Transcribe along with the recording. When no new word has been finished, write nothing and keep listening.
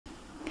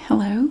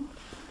Hello.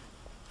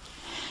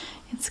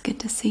 It's good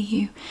to see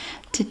you.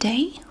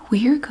 Today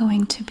we are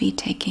going to be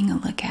taking a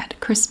look at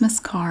Christmas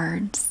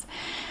cards.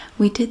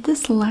 We did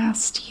this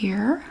last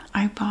year.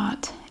 I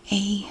bought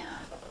a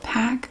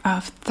pack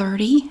of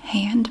 30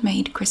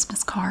 handmade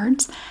Christmas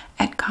cards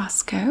at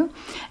Costco,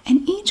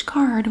 and each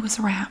card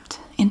was wrapped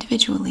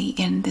individually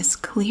in this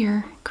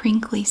clear,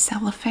 crinkly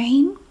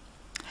cellophane.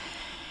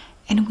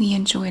 And we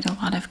enjoyed a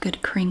lot of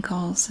good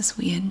crinkles as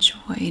we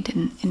enjoyed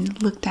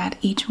and looked at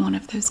each one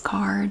of those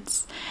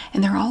cards.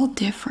 And they're all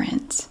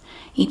different.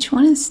 Each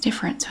one is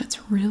different, so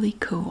it's really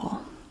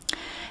cool.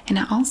 And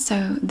I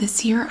also,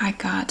 this year, I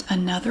got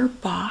another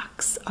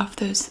box of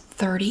those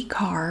 30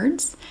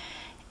 cards.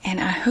 And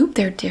I hope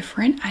they're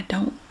different. I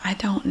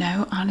don't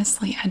know.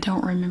 Honestly, I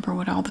don't remember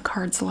what all the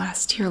cards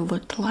last year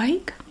looked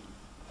like.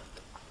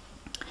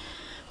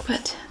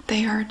 But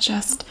they are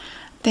just,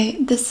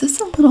 this is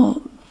a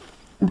little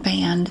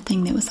band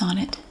thing that was on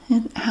it.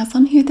 It has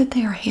on here that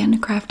they are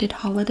handcrafted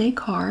holiday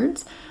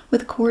cards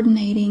with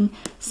coordinating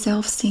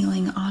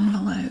self-sealing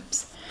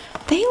envelopes.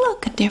 They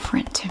look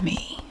different to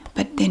me,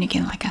 but then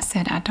again, like I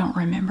said, I don't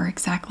remember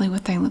exactly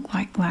what they looked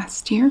like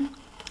last year.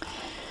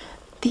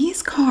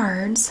 These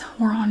cards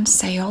were on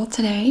sale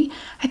today.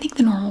 I think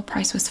the normal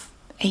price was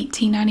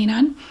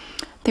 $18.99.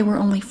 They were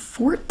only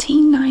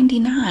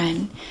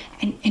 $14.99,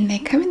 and they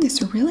come in this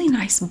really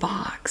nice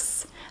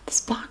box.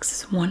 This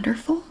box is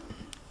wonderful.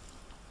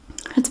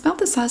 It's about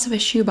the size of a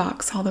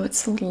shoebox, although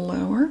it's a little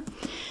lower.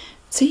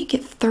 So you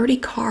get 30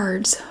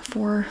 cards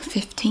for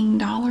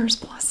 $15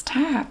 plus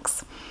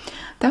tax.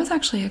 That was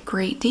actually a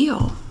great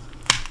deal.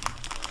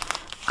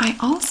 I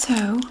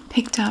also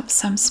picked up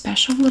some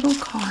special little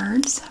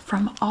cards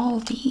from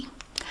Aldi.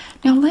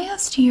 Now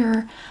last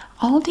year,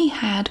 Aldi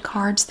had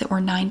cards that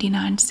were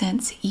 99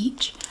 cents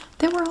each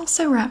that were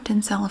also wrapped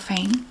in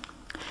cellophane.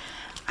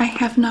 I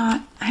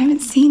haven't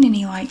seen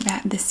any like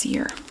that this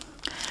year.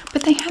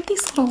 But they had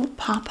these little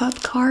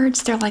pop-up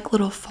cards. They're like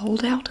little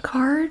fold-out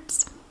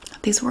cards.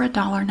 These were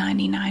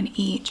 $1.99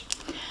 each.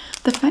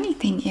 The funny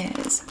thing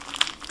is,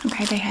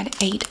 okay, they had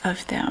 8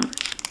 of them.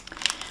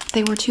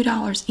 They were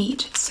 $2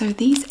 each. So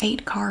these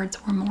 8 cards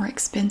were more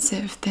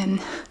expensive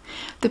than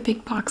the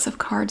big box of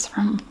cards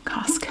from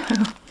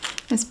Costco.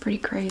 It's pretty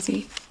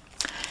crazy.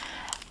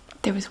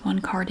 There was one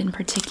card in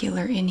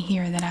particular in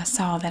here that I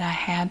saw that I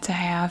had to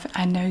have.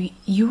 I know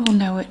you will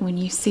know it when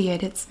you see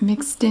it. It's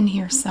mixed in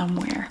here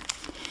somewhere.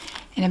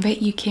 And I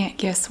bet you can't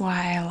guess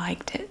why I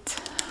liked it.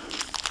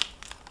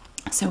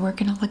 So we're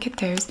going to look at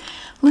those.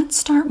 Let's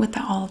start with the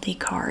Aldi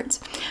cards.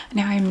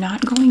 Now I'm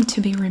not going to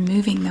be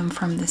removing them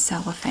from the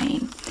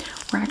cellophane.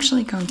 We're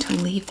actually going to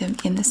leave them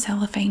in the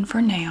cellophane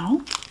for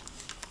now.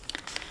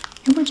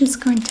 And we're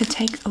just going to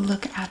take a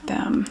look at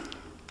them.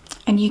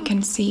 And you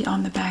can see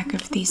on the back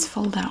of these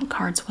fold-out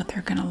cards what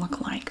they're going to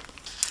look like.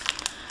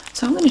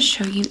 So I'm going to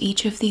show you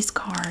each of these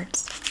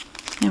cards.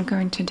 I'm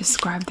going to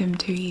describe them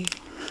to you.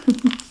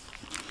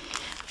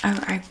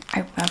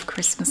 I love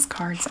Christmas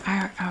cards.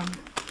 I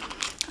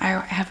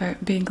have a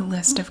big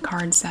list of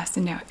cards that I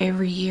send out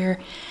every year,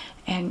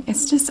 and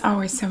it's just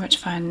always so much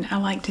fun. I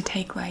like to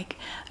take like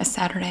a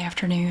Saturday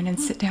afternoon and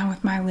sit down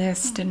with my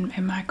list and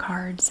my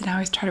cards, and I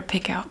always try to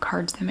pick out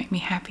cards that make me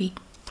happy.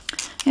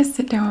 I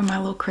sit down with my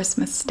little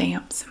Christmas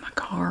stamps and my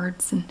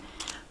cards and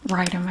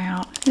write them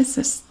out.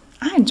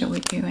 I enjoy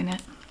doing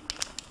it.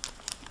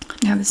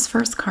 Now this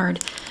first card,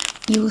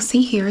 you will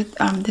see here,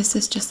 this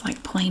is just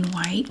like plain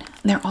white.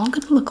 They're all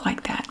going to look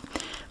like that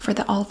for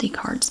the Aldi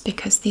cards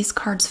because these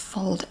cards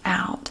fold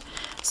out.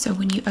 So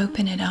when you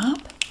open it up,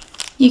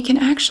 you can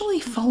actually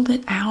fold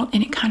it out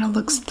and it kind of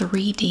looks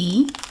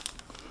 3D.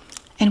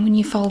 And when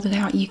you fold it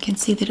out, you can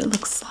see that it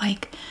looks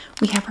like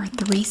we have our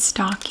 3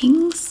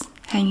 stockings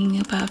hanging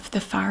above the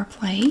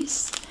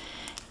fireplace.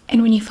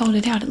 And when you fold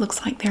it out, it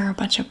looks like there are a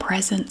bunch of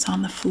presents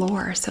on the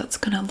floor. So it's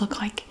going to look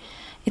like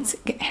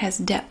it has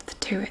depth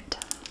to it.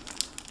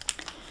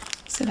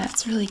 So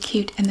that's really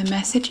cute. And the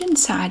message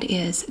inside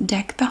is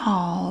deck the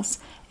halls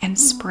and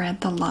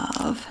spread the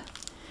love.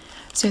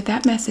 So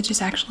that message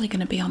is actually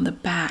going to be on the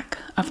back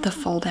of the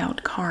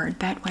fold-out card.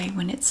 That way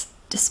when it's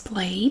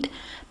displayed,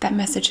 that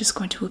message is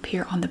going to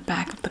appear on the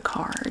back of the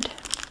card.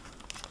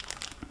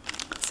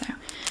 So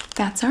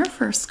that's our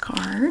first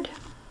card.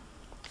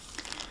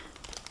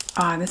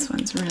 Ah, this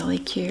one's really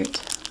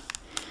cute.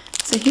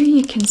 So here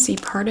you can see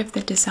part of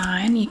the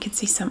design. You can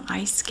see some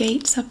ice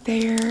skates up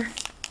there,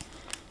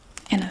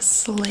 and a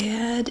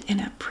sled, and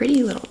a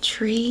pretty little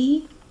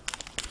tree.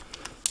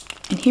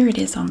 And here it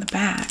is on the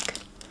back.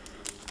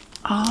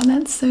 Oh,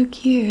 that's so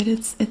cute.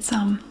 It's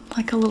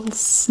like a little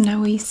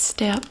snowy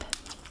step.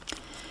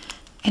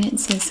 And it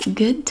says,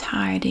 "Good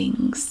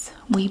tidings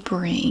we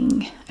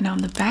bring." And on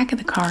the back of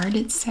the card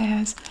it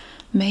says,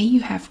 "May you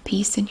have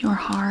peace in your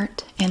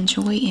heart and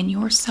joy in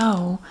your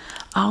soul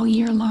all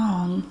year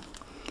long."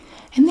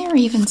 And there are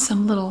even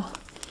some little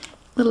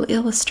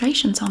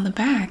illustrations on the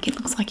back. It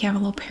looks like you have a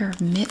little pair of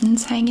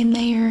mittens hanging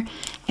there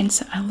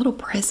and a little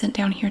present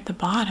down here at the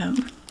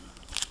bottom.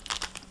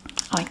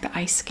 I like the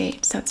ice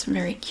skates. That's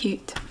very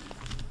cute.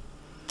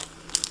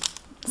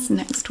 This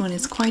next one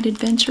is quite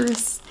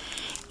adventurous.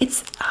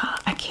 It's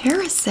a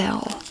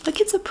carousel. Look,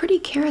 it's a pretty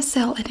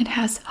carousel, and it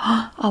has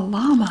a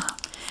llama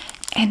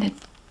and a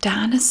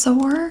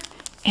dinosaur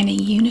and a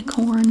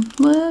unicorn.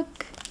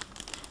 Look,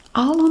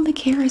 all on the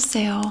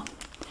carousel.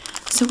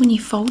 So when you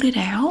fold it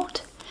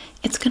out,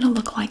 it's going to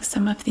look like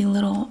some of the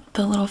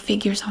little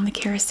figures on the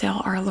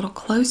carousel are a little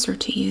closer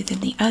to you than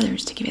the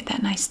others to give it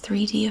that nice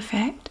 3D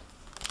effect.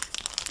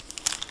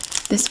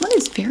 This one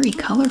is very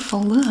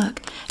colorful,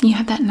 look. And you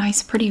have that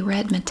nice pretty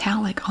red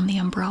metallic on the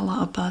umbrella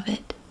above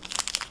it.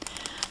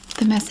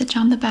 The message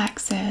on the back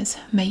says,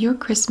 "May your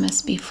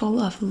Christmas be full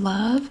of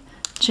love,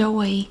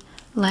 joy,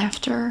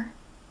 laughter,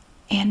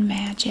 and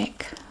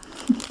magic."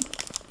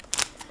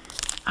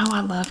 Oh,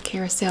 I love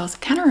carousels.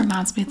 It kind of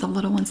reminds me of the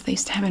little ones they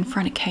used to have in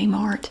front of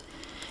Kmart.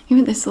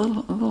 Even this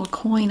little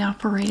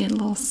coin-operated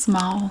little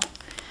small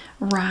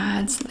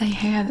rides that they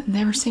had that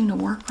never seem to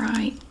work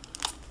right.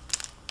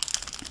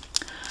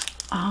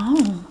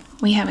 Oh,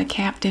 we have a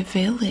captive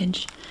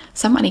village.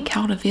 Somebody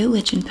caught a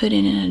village and put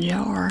it in a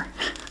jar.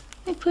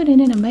 They put it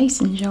in a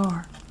mason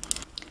jar.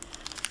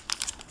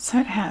 So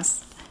it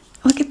has,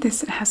 look at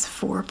this, it has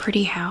 4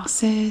 pretty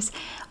houses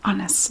on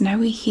a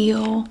snowy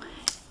hill.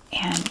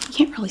 And you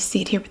can't really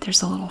see it here, but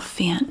there's a little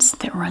fence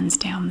that runs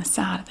down the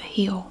side of the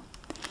hill.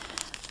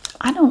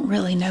 I don't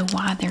really know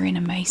why they're in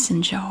a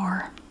mason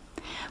jar.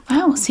 But I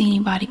don't see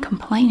anybody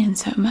complaining,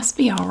 so it must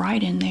be all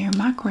right in there.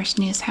 My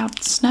question is, how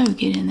did snow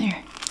get in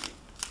there?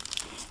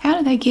 How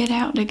do they get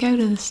out to go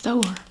to the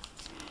store?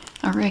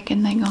 I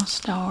reckon they're going to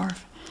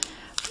starve.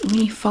 When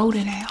you fold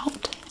it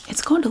out,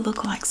 it's going to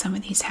look like some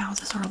of these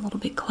houses are a little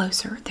bit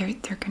closer. They're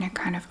going to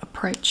kind of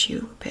approach you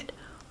a little bit,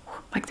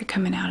 like they're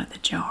coming out of the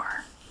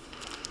jar.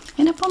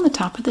 And up on the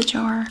top of the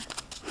jar,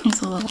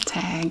 there's a little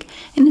tag,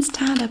 and it's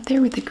tied up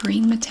there with a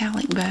green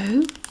metallic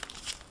bow.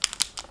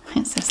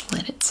 It says,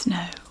 "Let it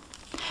snow."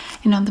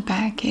 And on the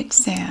back it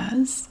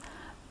says,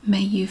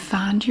 "May you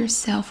find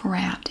yourself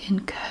wrapped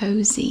in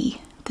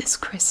cozy this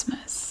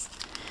Christmas."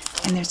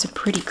 And there's a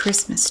pretty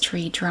Christmas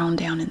tree drawn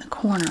down in the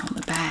corner on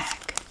the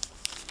back.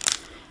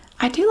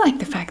 I do like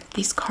the fact that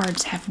these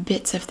cards have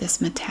bits of this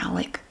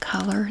metallic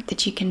color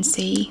that you can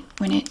see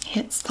when it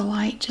hits the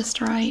light just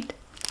right.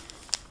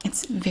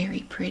 It's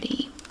very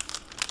pretty.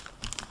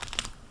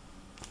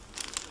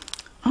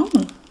 Oh,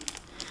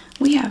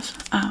 we have,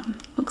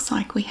 looks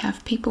like we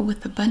have people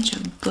with a bunch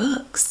of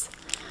books.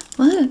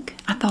 Look,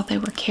 I thought they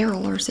were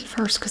carolers at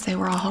first because they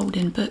were all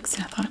holding books,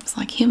 and I thought it was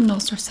like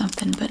hymnals or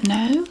something, but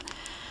no.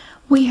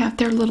 We have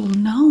their little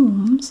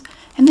gnomes,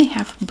 and they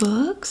have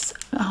books.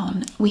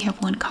 We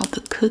have one called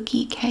the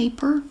Cookie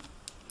Caper.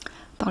 I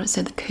thought it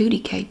said the Cootie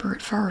Caper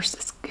at first.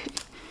 It's good.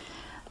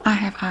 I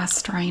have eye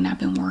strain. I've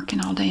been working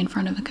all day in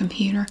front of a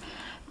computer.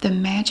 The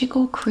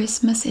Magical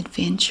Christmas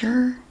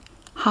Adventure,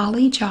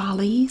 Holly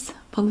Jollies,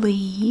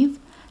 Believe,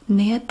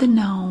 Ned the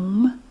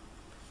Gnome,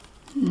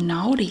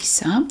 Naughty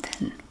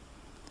Something.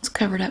 It's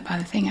covered up by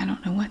the thing. I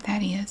don't know what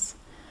that is.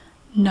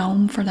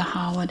 Gnome for the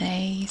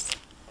Holidays.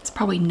 It's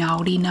probably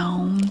Naughty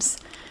Gnomes,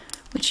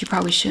 which you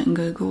probably shouldn't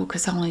Google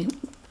because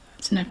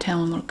there's no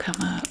telling what'll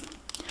come up.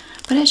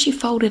 But as you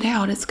fold it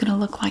out, it's going to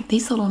look like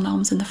these little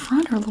gnomes in the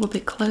front are a little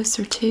bit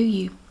closer to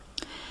you.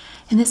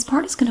 And this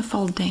part is going to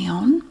fold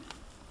down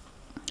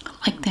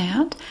like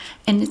that.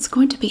 And it's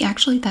going to be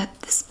actually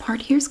this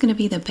part here is going to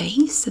be the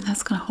base, and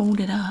that's going to hold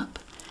it up.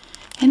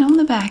 And on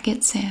the back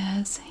it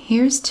says,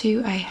 "Here's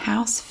to a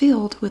house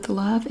filled with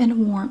love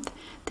and warmth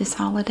this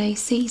holiday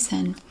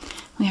season."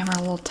 We have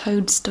our little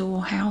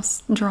toadstool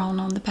house drawn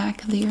on the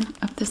back of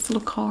this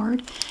little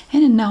card.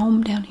 And a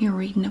gnome down here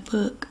reading a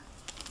book.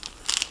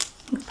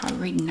 He's probably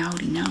reading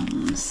Naughty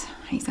Gnomes.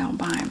 He's all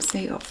by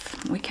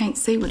himself. We can't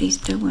see what he's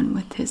doing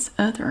with his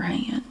other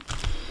hand.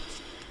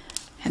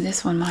 And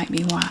this one might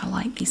be why I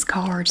like these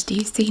cards. Do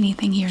you see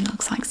anything here that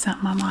looks like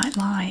something I might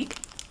like?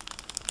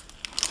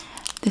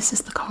 This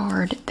is the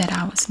card that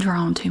I was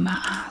drawn to.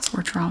 My eyes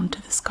were drawn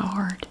to this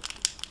card.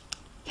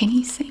 Can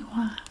you see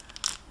why?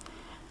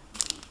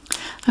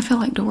 I feel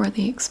like Dora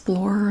the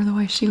Explorer, the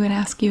way she would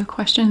ask you a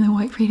question and then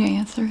wait for you to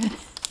answer it.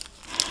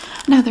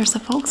 No, there's a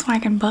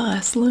Volkswagen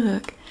bus.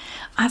 Look.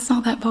 I saw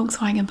that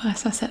Volkswagen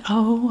bus. I said,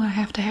 oh, I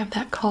have to have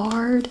that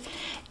card.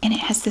 And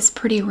it has this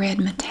pretty red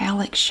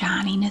metallic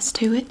shininess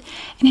to it.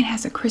 And it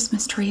has a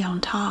Christmas tree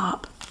on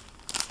top.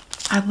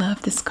 I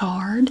love this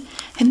card.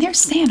 And there's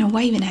Santa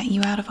waving at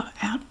you out of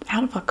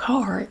a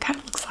car. It kind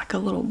of looks like a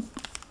little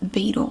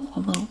beetle a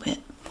little bit.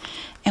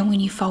 And when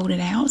you fold it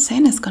out,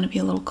 Santa's going to be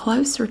a little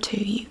closer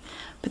to you.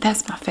 But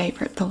that's my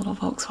favorite, the little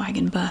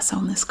Volkswagen bus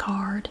on this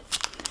card.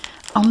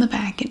 On the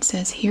back it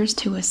says, here's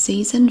to a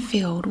season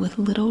filled with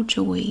little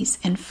joys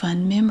and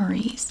fun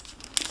memories.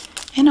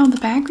 And on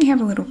the back we have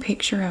a little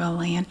picture of a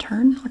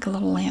lantern, like a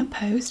little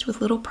lamppost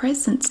with little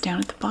presents down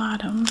at the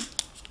bottom.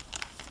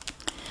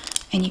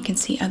 And you can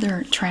see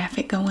other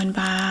traffic going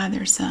by.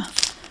 There's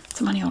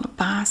somebody on a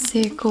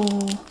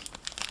bicycle.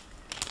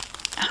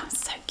 Oh,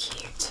 it's so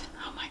cute.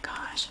 Oh my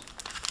gosh.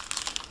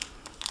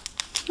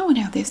 Oh,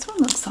 now this one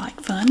looks like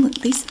fun.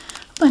 Look, a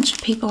bunch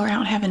of people are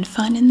out having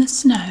fun in the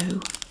snow.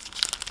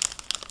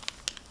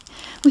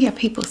 We have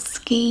people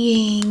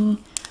skiing,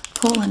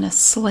 pulling a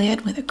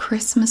sled with a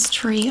Christmas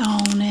tree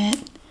on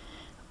it,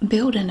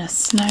 building a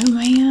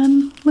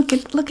snowman. Look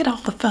at all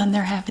the fun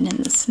they're having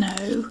in the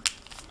snow.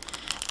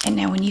 And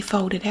now when you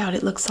fold it out,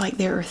 it looks like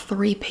there are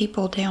 3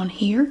 people down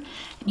here,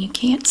 and you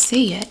can't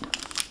see it,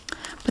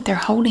 but they're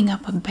holding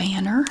up a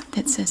banner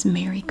that says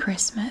Merry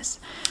Christmas.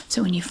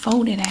 So when you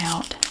fold it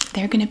out,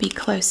 they're going to be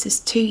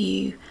closest to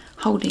you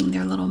holding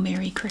their little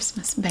Merry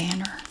Christmas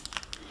banner.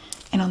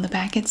 And on the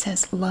back it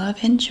says, love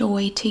and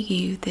joy to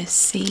you this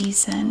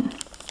season.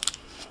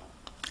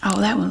 Oh,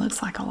 that one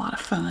looks like a lot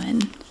of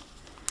fun.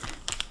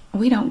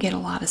 We don't get a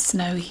lot of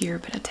snow here,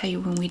 but I tell you,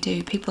 when we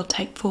do, people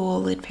take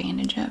full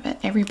advantage of it.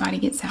 Everybody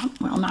gets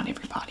out. Well, not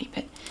everybody,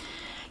 but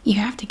you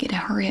have to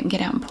hurry up and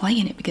get out and play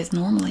in it, because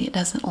normally it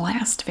doesn't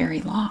last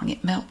very long.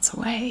 It melts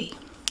away.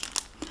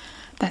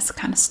 That's the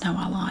kind of snow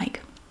I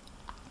like.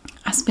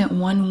 I spent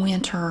one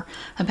winter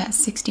about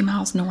 60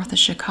 miles north of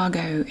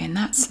Chicago, and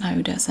that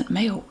snow doesn't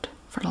melt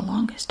for the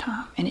longest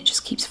time, and it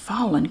just keeps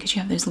falling because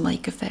you have those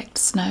lake effect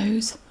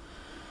snows.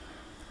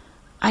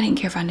 I didn't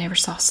care if I never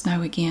saw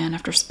snow again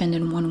after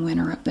spending one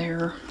winter up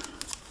there.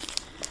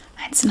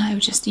 That snow, you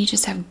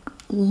just have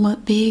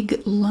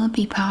big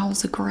lumpy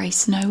piles of gray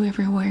snow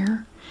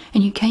everywhere,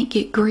 and you can't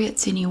get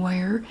grits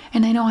anywhere,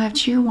 and they don't have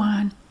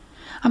cheerwine.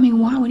 I mean,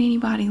 why would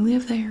anybody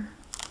live there?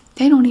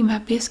 They don't even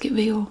have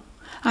Biscuitville.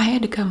 I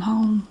had to come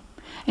home,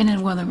 and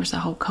then, well, there was a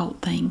whole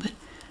cult thing, but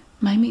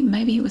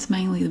maybe it was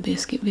mainly the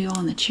Biscuitville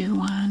and the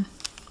cheerwine.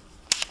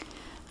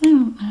 I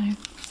don't know.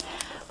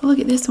 Look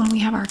at this one. We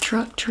have our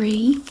truck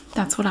tree.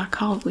 That's what I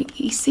call it.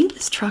 You see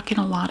this truck in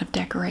a lot of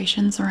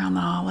decorations around the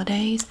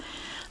holidays.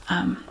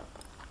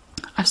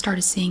 I've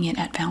started seeing it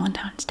at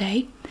Valentine's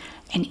Day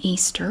and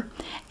Easter,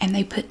 and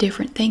they put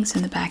different things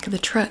in the back of the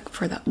truck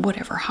for the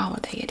whatever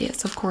holiday it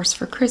is. Of course,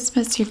 for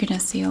Christmas, you're going to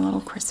see a little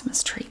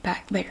Christmas tree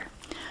back there.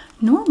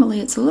 Normally,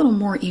 it's a little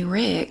more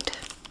erect.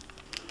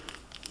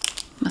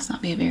 Must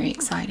not be a very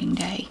exciting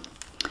day.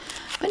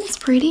 But it's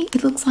pretty.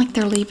 It looks like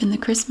they're leaving the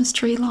Christmas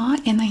tree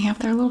lot, and they have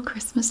their little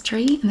Christmas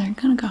tree, and they're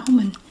going to go home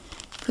and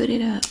put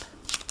it up.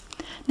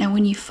 Now,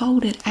 when you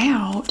fold it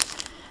out,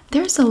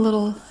 there's a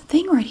little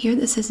thing right here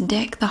that says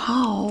Deck the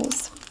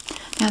Halls.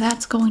 Now,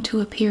 that's going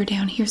to appear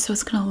down here, so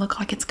it's going to look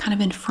like it's kind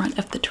of in front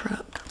of the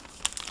truck.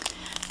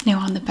 Now,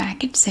 on the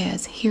back it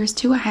says, here's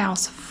to a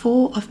house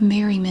full of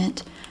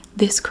merriment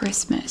this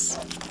Christmas.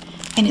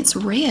 And it's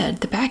red.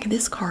 The back of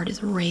this card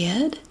is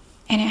red.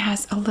 And it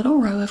has a little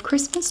row of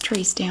Christmas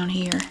trees down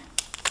here.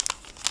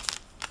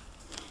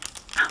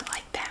 I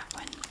like that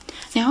one.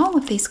 Now, all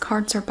of these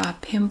cards are by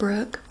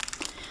Pembroke.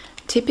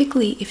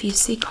 Typically, if you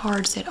see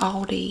cards at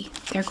Aldi,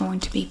 they're going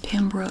to be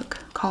Pembroke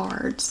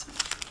cards.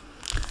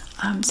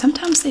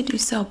 Sometimes they do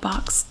sell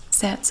box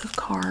sets of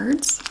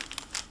cards.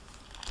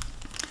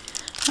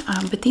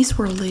 But these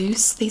were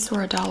loose. These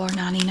were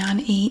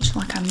 $1.99 each,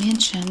 like I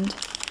mentioned.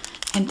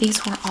 And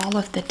these were all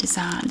of the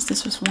designs.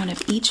 This was one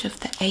of each of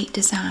the 8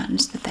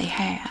 designs that they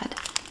had.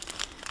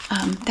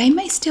 They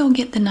may still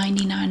get the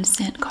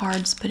 99-cent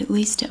cards, but at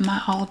least at my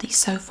Aldi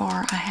so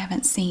far, I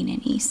haven't seen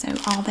any. So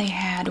all they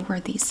had were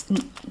these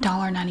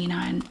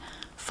 $1.99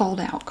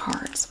 fold-out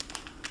cards.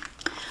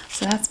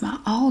 So that's my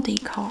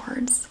Aldi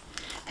cards.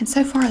 And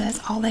so far,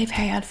 that's all they've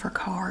had for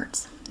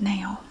cards.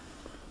 Now,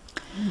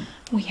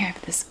 we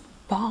have this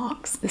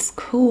box, this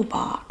cool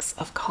box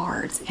of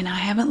cards, and I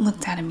haven't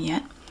looked at them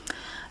yet.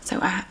 So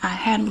I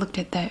had looked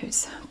at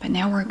those, but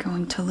now we're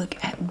going to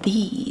look at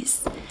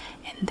these,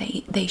 and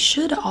they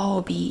should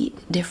all be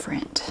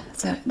different.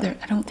 So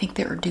I don't think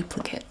there are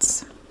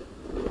duplicates.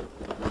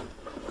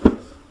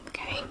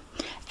 Okay,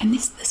 and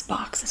this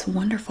box is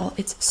wonderful.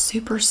 It's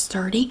super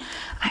sturdy.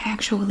 I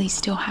actually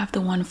still have the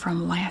one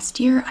from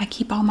last year. I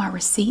keep all my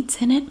receipts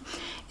in it.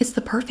 It's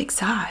the perfect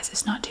size.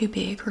 It's not too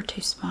big or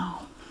too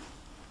small.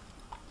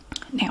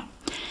 Now,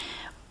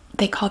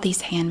 they call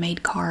these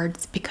handmade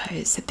cards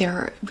because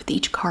with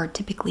each card,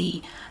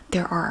 typically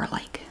there are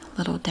like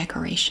little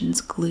decorations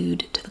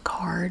glued to the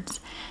cards,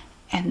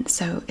 and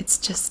so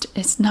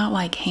it's not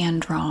like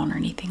hand drawn or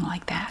anything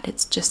like that.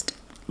 It's just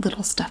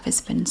little stuff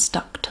has been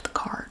stuck to the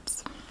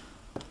cards.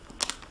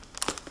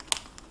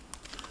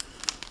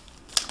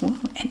 Ooh,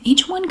 and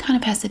each one kind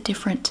of has a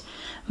different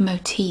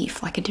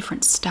motif, like a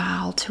different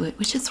style to it,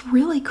 which is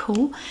really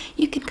cool.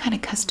 You can kind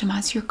of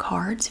customize your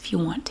cards if you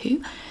want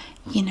to.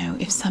 You know,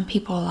 if some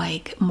people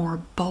like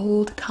more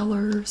bold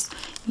colors,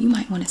 you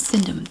might want to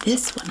send them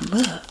this one.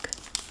 Look,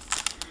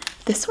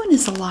 this one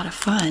is a lot of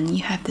fun.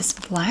 You have this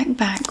black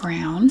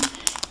background,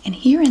 and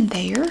here and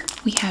there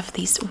we have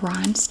these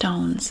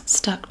rhinestones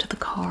stuck to the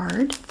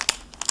card,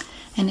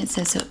 and it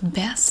says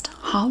best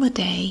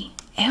holiday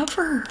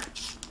ever.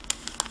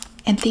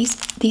 And these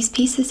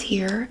pieces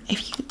here,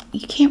 if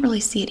you can't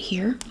really see it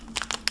here,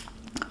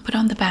 but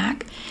on the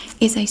back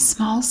is a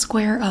small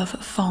square of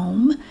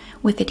foam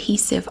with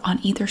adhesive on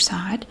either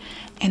side,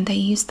 and they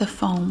use the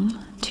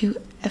foam to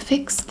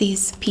affix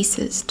these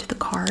pieces to the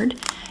card,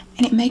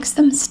 and it makes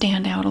them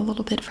stand out a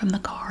little bit from the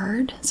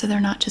card, so they're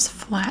not just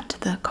flat to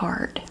the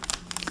card.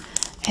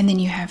 And then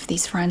you have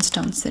these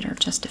rhinestones that are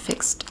just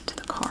affixed to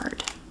the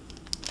card.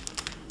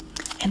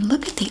 And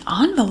look at the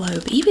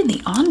envelope. Even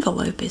the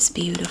envelope is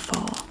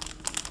beautiful.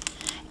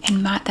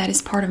 And that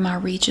is part of my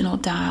regional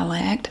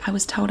dialect. I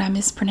was told I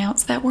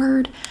mispronounced that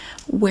word.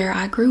 Where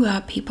I grew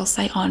up, people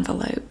say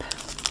envelope.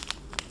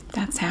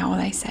 That's how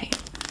they say it.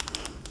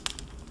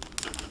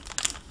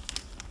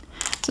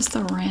 Just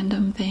a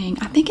random thing.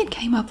 I think it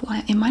came up,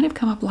 it might have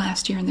come up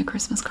last year in the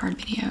Christmas card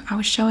video. I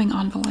was showing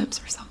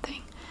envelopes or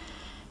something.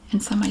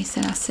 And somebody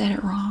said I said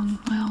it wrong.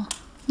 Well,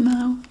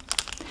 no.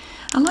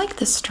 I like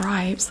the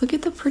stripes. Look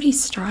at the pretty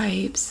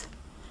stripes.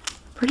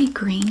 Pretty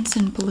greens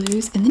and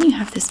blues. And then you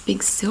have this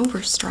big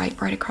silver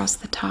stripe right across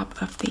the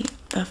top of the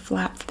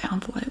flap of the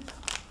envelope.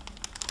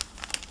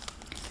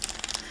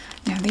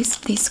 Now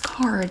these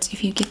cards,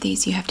 if you get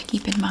these, you have to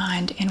keep in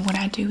mind, and what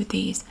I do with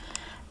these,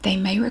 they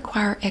may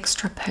require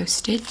extra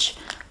postage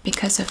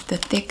because of the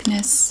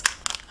thickness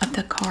of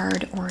the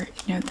card, or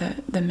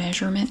the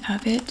measurement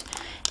of it.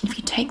 And if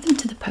you take them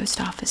to the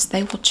post office,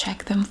 they will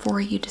check them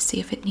for you to see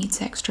if it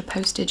needs extra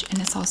postage, and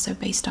it's also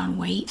based on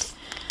weight.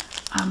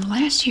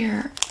 Last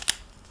year,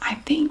 I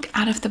think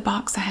out of the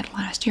box I had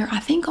last year, I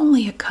think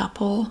only a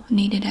couple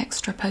needed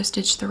extra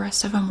postage. The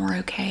rest of them were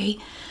okay.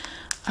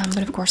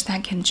 But of course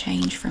that can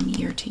change from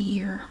year to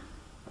year.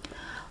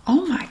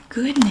 Oh my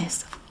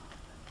goodness.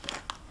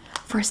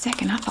 For a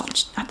second I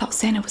thought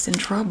Santa was in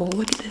trouble.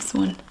 Look at this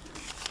one.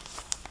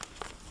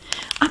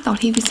 I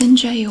thought he was in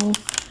jail.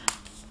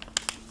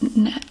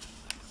 No.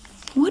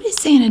 What is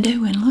Santa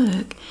doing?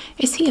 Look.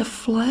 Is he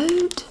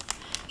afloat?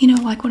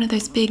 Like one of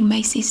those big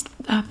Macy's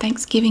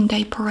Thanksgiving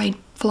Day parade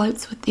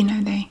floats with,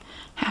 they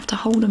have to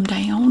hold them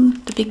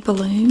down. The big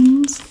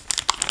balloons.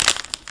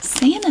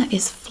 Santa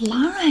is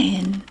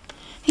flying.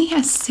 He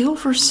has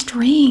silver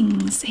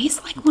strings.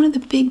 He's like one of the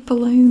big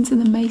balloons in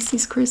the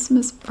Macy's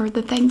Christmas or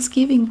the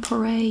Thanksgiving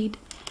parade.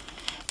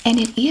 And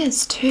it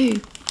is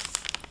too.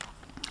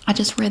 I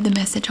just read the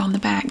message on the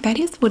back. That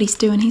is what he's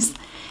doing. He's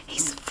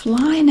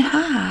flying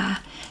high.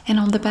 And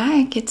on the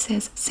back it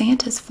says,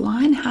 Santa's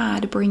flying high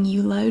to bring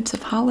you loads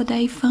of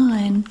holiday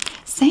fun.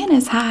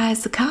 Santa's high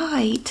as a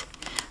kite.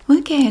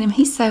 Look at him.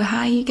 He's so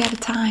high you got to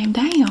tie him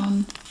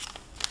down.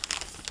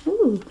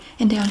 Ooh.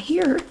 And down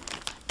here,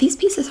 these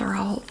pieces are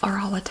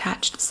all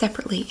attached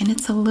separately, and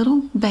it's a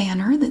little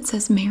banner that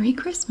says Merry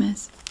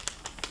Christmas.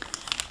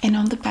 And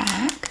on the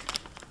back,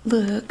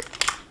 look,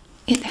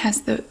 it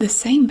has the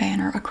same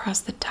banner across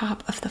the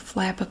top of the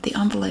flap of the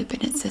envelope,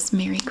 and it says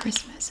Merry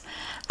Christmas.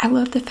 I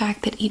love the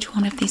fact that each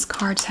one of these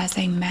cards has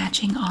a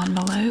matching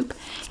envelope.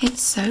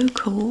 It's so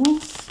cool.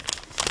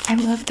 I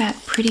love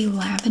that pretty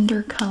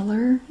lavender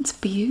color. It's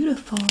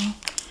beautiful.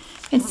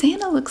 And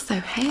Santa looks so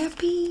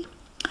happy.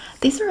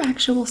 These are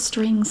actual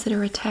strings that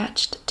are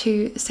attached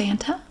to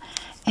Santa,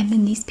 and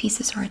then these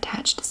pieces are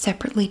attached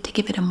separately to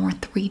give it a more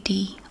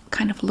 3D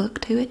kind of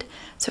look to it,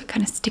 so it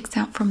kind of sticks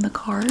out from the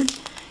card.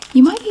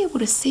 You might be able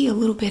to see a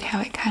little bit how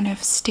it kind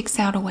of sticks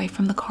out away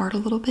from the card a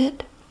little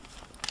bit.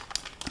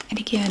 And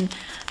again,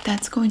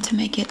 that's going to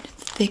make it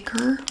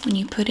thicker when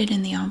you put it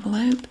in the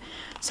envelope,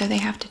 so they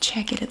have to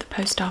check it at the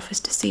post office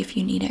to see if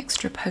you need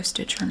extra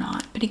postage or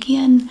not. But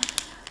again,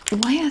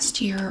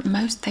 last year,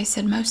 they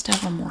said most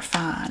of them were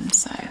fine,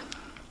 so.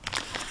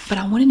 But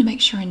I wanted to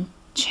make sure and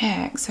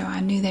check so I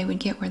knew they would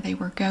get where they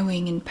were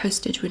going and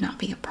postage would not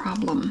be a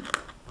problem.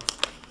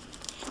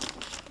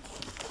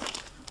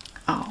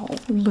 Oh,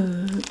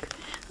 look.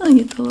 Look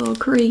at the little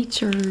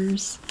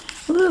creatures.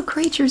 The little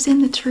creatures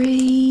in the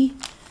tree.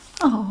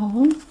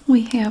 Oh,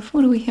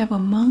 what do we have? A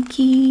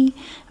monkey,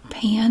 a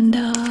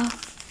panda,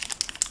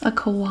 a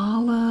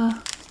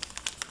koala,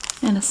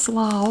 and a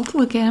sloth.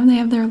 Look at them. They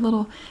have their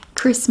little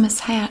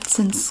Christmas hats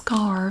and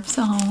scarves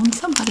on.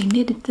 Somebody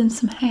knitted them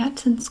some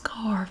hats and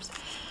scarves.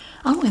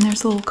 Oh, and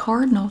there's a little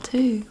cardinal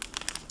too.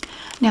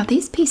 Now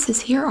these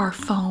pieces here are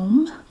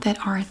foam that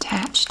are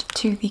attached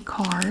to the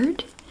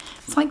card.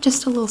 It's like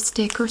just a little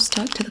sticker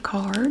stuck to the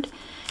card.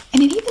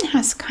 And it even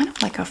has kind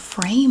of like a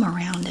frame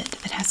around it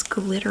that has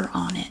glitter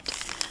on it.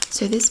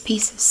 So this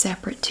piece is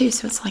separate too.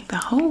 So it's like the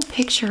whole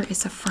picture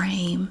is a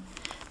frame.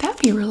 That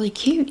would be really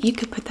cute. You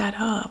could put that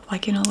up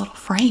like in a little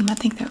frame. I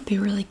think that would be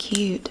really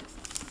cute.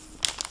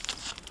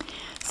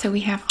 So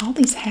we have all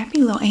these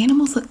happy little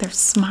animals. Look, they're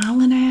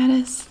smiling at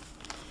us.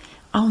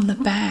 On the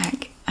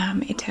back,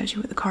 it tells you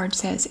what the card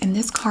says. And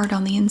this card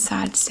on the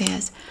inside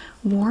says,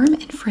 warm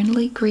and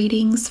friendly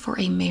greetings for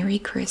a Merry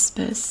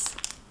Christmas.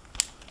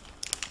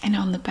 And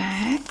on the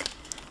back,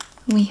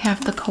 we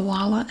have the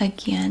koala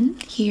again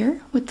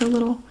here with the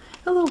little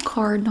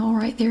cardinal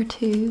right there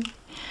too.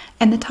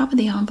 And the top of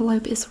the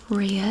envelope is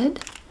red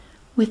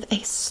with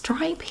a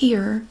stripe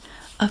here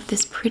of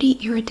this pretty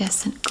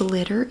iridescent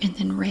glitter, and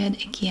then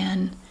red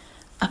again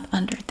up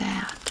under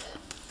that.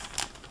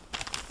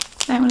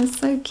 That one is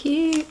so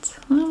cute.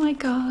 Oh my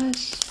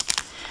gosh.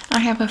 I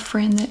have a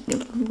friend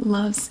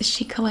that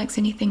she collects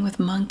anything with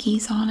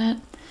monkeys on it.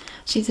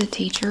 She's a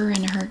teacher,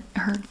 and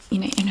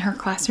in her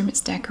classroom it's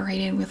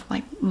decorated with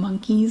like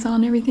monkeys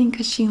on everything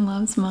because she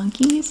loves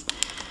monkeys.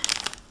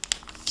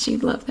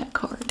 She'd love that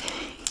card.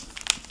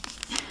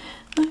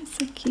 Oh, it's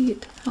so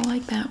cute. I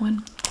like that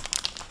one.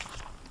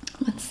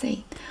 Let's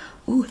see.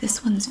 Ooh,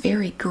 this one's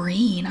very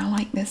green. I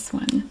like this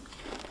one.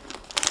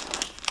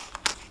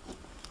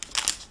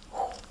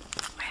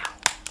 Wow.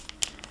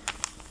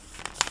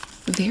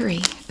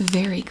 Very,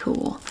 very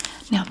cool.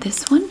 Now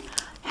this one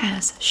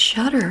has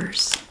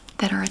shutters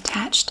that are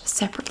attached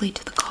separately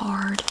to the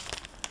card.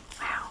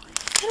 Wow.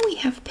 And we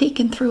have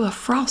peeking through a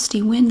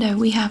frosty window.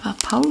 We have a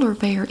polar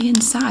bear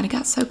inside. It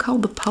got so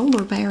cold a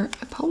polar bear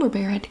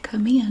had to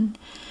come in.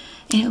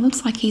 And it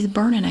looks like he's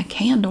burning a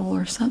candle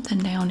or something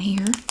down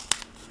here.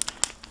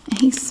 And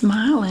he's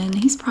smiling.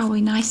 He's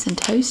probably nice and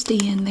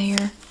toasty in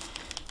there.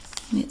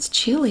 And it's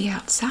chilly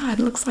outside.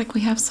 Looks like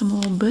we have some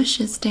little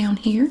bushes down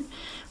here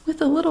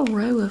with a little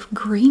row of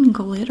green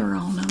glitter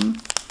on them.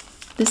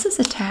 This is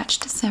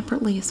attached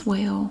separately as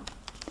well.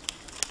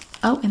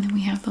 Oh, and then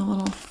we have the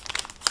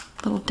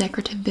little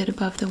decorative bit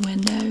above the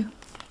window.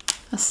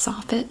 A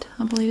soffit,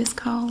 I believe it's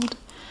called.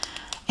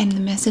 And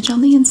the message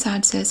on the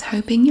inside says,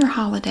 hoping your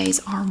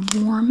holidays are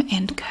warm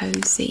and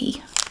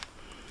cozy.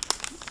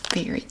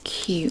 Very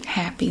cute,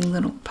 happy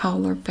little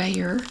polar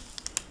bear.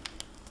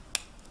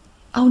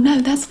 Oh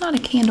no, that's not a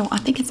candle. I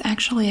think it's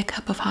actually a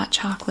cup of hot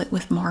chocolate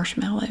with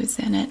marshmallows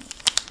in it.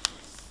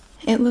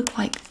 It looked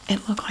like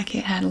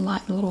it had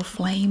little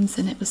flames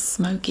and it was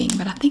smoking,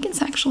 but I think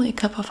it's actually a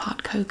cup of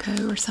hot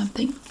cocoa or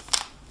something.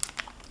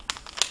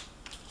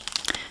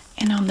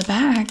 And on the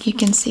back, you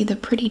can see the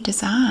pretty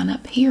design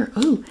up here.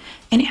 Ooh,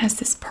 and it has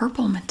this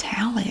purple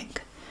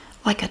metallic,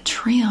 like a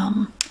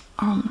trim,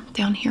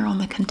 down here on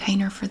the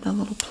container for the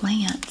little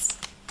plants.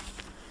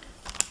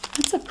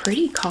 That's a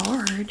pretty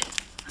card.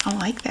 I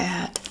like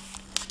that.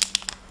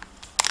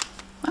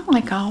 I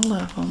like all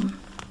of them.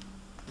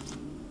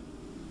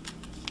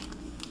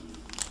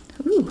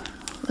 Ooh,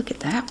 look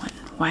at that one.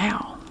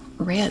 Wow,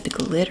 red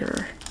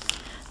glitter.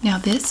 Now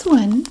this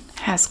one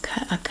has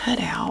a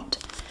cutout,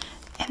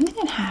 and then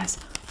it has,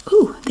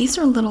 ooh, these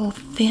are little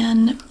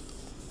thin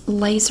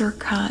laser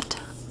cut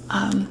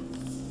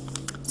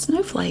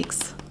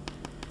snowflakes.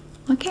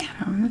 Look at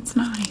them, that's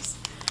nice.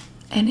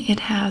 And it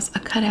has a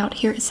cutout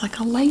here. It's like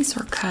a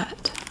laser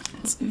cut.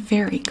 It's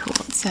very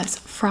cool. It says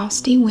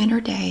frosty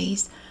winter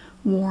days,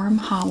 warm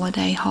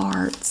holiday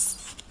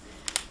hearts.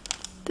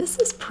 This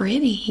is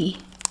pretty.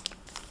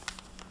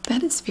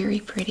 That is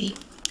very pretty.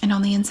 And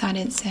on the inside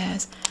it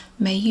says,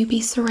 may you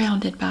be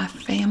surrounded by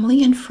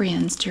family and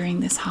friends during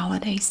this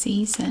holiday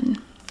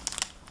season.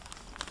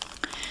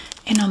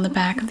 And on the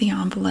back of the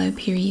envelope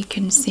here you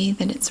can see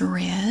that it's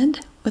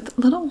red with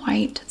little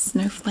white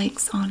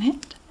snowflakes on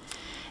it.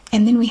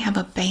 And then we have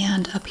a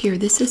band up here.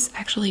 This is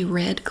actually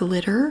red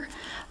glitter,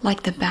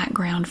 like the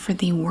background for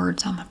the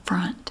words on the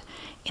front.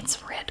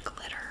 It's red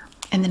glitter.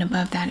 And then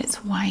above that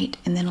it's white,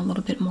 and then a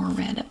little bit more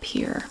red up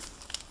here.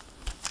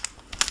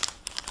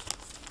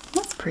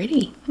 That's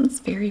pretty.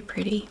 That's very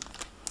pretty.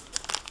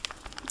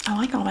 I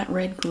like all that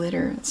red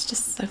glitter. It's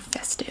just so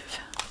festive.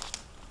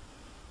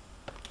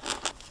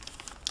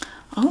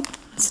 Oh,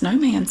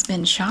 Snowman's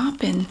been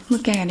shopping.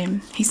 Look at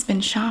him. He's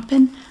been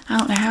shopping. I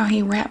don't know how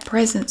he wrapped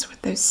presents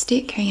with those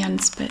stick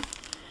hands, but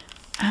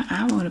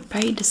I would have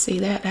paid to see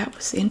that. That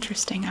was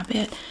interesting, I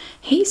bet.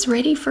 He's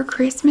ready for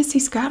Christmas.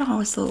 He's got all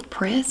his little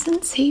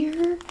presents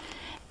here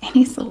and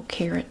his little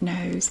carrot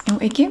nose.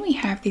 And again, we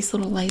have these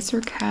little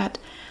laser cut.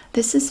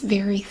 This is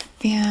very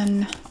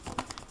thin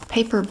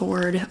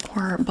paperboard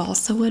or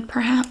balsa wood,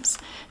 perhaps,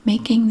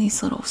 making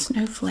these little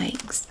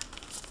snowflakes.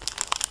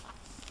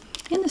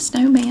 And the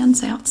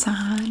snowman's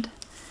outside,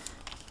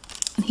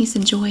 and he's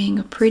enjoying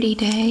a pretty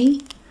day.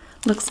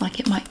 Looks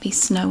like it might be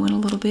snowing a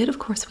little bit. Of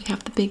course, we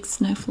have the big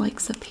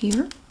snowflakes up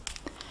here.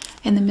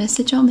 And the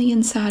message on the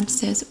inside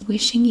says,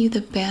 wishing you the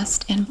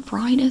best and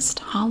brightest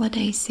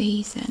holiday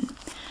season.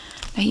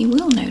 Now you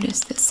will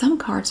notice that some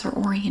cards are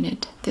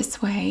oriented this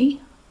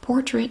way,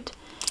 portrait.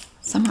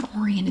 Some are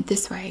oriented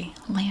this way,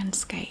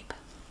 landscape.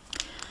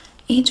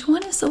 Each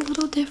one is a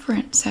little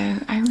different, so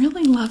I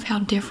really love how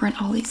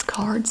different all these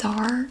cards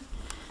are.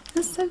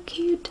 That's so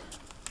cute.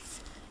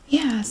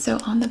 Yeah, so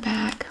on the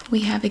back we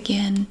have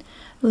again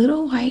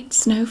little white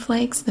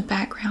snowflakes. The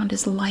background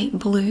is light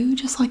blue,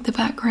 just like the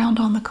background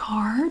on the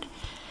card.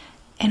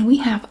 And we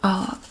have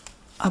a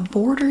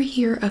border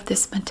here of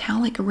this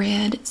metallic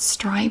red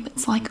stripe.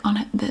 It's like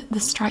on the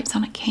stripes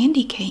on a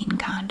candy cane,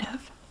 kind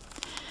of.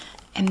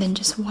 And then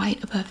just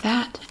white above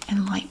that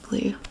and light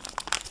blue.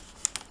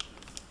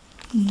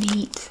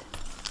 Neat.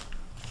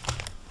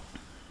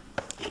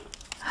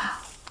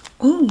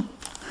 Ooh.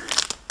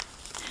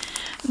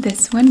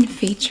 This one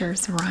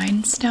features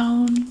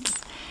rhinestones,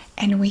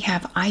 and we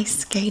have ice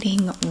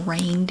skating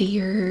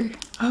reindeer.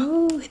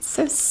 Oh, it's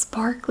so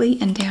sparkly.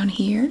 And down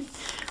here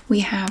we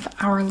have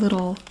our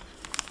little,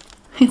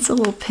 it's a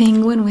little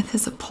penguin with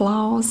his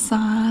applause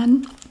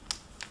sign.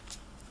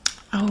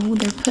 Oh,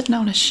 they're putting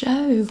on a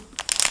show.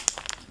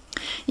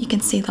 You can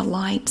see the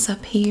lights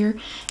up here,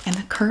 and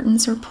the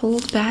curtains are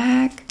pulled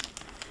back.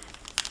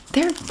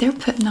 They're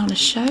putting on a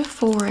show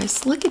for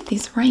us. Look at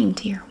these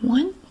reindeer.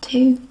 1,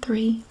 2,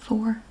 3,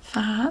 4,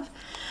 5.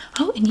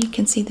 Oh, and you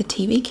can see the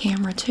TV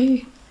camera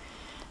too.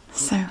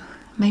 So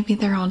maybe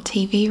they're on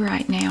TV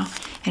right now.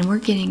 And we're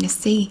getting to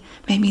see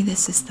maybe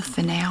this is the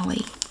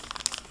finale.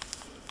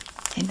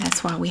 And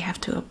that's why we have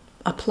to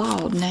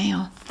applaud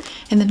now.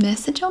 And the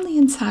message on the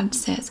inside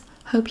says,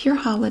 "Hope your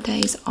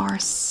holidays are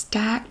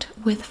stacked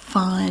with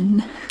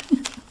fun."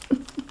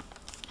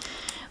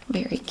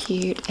 Very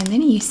cute. And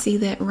then you see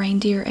that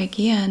reindeer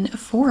again,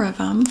 4 of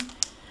them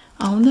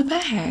on the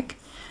back.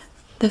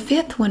 The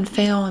 5th one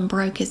fell and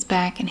broke his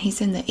back, and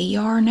he's in the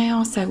ER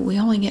now, so we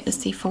only get to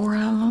see 4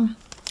 of them.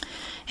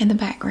 And the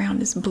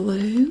background is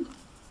blue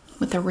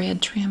with a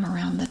red trim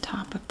around the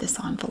top of this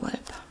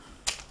envelope.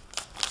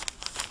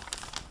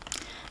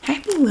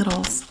 Happy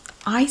little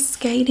ice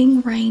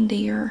skating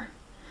reindeer.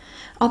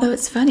 Although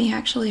it's funny,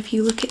 actually, if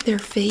you look at their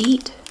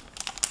feet,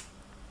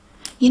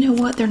 you know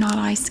what? They're not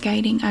ice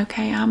skating.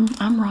 Okay,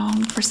 I'm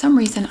wrong. For some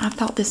reason, I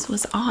thought this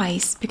was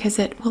ice because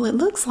it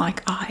looks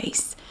like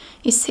ice.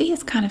 You see,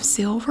 it's kind of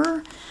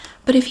silver.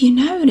 But if you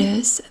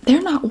notice,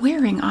 they're not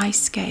wearing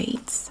ice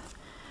skates.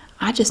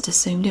 I just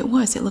assumed it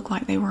was. It looked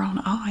like they were on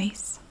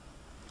ice.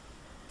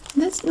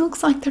 This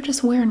looks like they're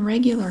just wearing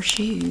regular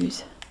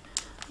shoes.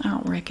 I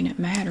don't reckon it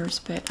matters,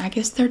 but I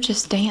guess they're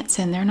just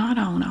dancing. They're not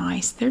on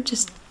ice. They're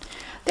just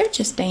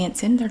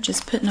dancing. They're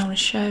just putting on a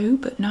show,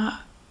 but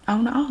not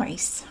on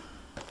ice.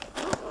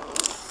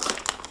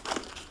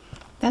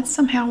 That's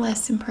somehow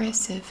less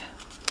impressive,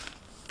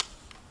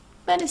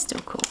 but it's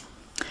still cool.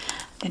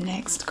 The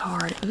next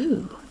card,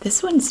 ooh,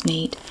 this one's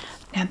neat.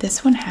 Now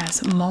this one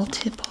has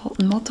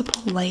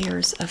multiple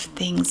layers of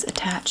things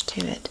attached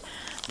to it.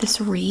 This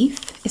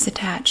wreath is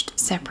attached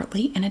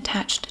separately, and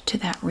attached to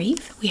that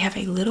wreath we have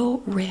a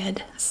little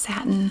red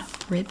satin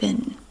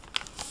ribbon.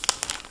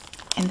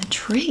 And the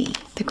tree,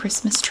 the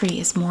Christmas tree,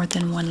 is more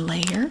than one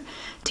layer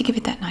to give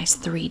it that nice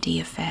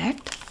 3D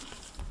effect.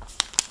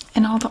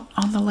 And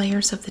on the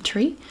layers of the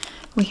tree,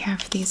 we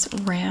have these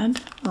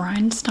red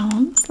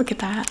rhinestones. Look at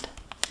that.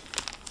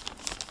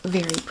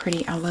 Very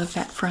pretty. I love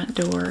that front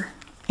door.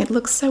 It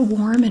looks so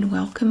warm and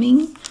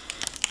welcoming.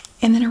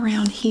 And then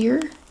around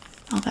here,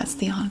 oh, that's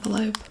the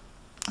envelope.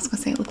 I was going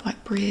to say it looked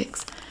like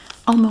bricks.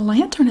 On the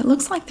lantern, it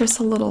looks like there's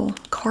a little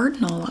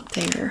cardinal up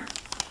there.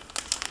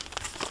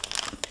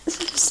 This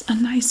is just a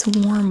nice,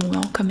 warm,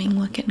 welcoming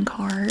looking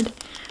card.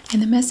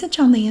 And the message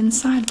on the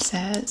inside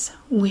says,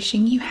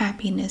 "Wishing you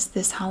happiness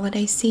this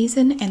holiday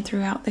season and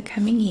throughout the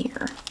coming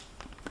year."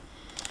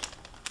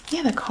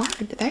 Yeah, the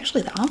card,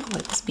 actually the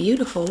envelope is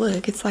beautiful.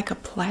 Look, it's like a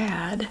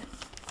plaid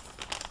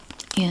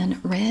in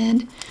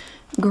red,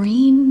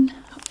 green,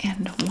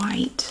 and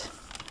white.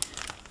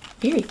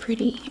 Very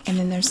pretty. And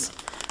then there's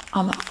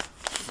on the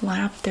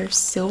flap, there's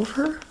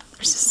silver.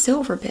 There's a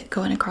silver bit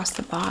going across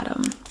the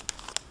bottom.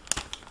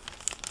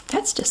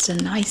 That's just a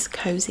nice,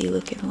 cozy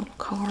looking little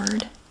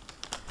card.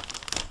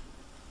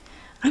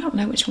 I don't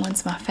know which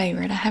one's my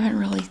favorite. I haven't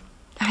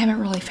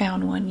really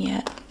found one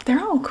yet.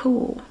 They're all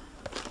cool.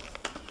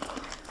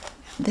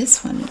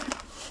 This one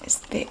is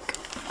thick.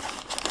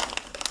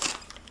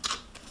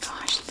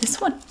 Gosh, this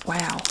one,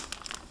 wow.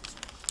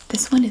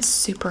 This one is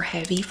super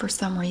heavy for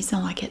some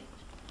reason. Look at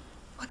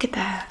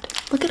that.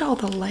 Look at all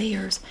the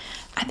layers.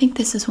 I think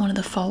this is one of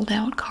the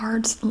fold-out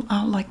cards,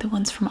 like the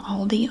ones from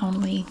Aldi,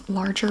 only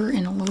larger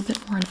and a little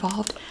bit more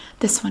involved.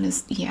 This one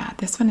is, yeah,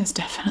 this one is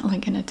definitely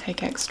going to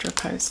take extra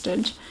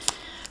postage.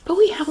 But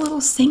we have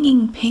little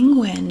singing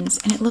penguins,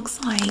 and it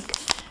looks like,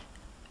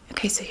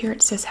 okay, so here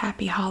it says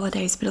Happy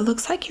Holidays, but it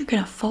looks like you're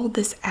going to fold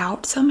this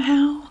out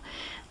somehow,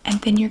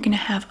 and then you're going to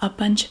have a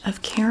bunch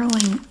of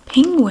caroling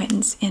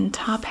penguins in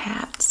top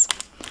hats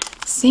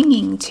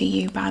singing to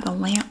you by the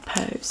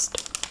lamppost.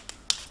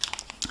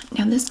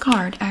 Now this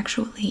card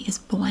actually is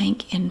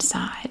blank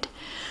inside,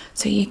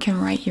 so you can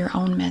write your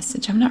own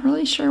message. I'm not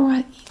really sure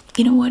why.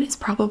 You know what? It's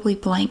probably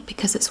blank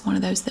because it's one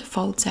of those that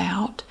folds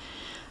out.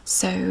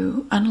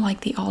 So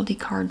unlike the Aldi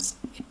cards,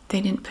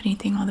 they didn't put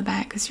anything on the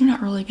back because you're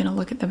not really going to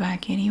look at the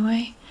back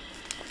anyway.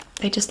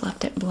 They just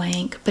left it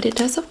blank. But it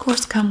does, of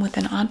course, come with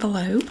an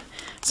envelope,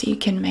 so you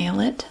can mail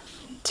it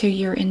to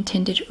your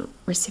intended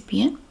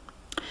recipient.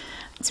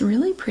 It's a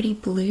really pretty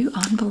blue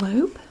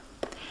envelope.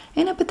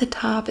 And up at the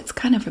top, it's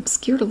kind of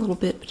obscured a little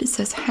bit, but it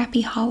says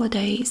Happy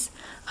Holidays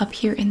up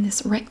here in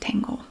this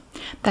rectangle.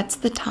 That's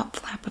the top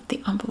flap of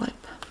the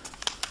envelope.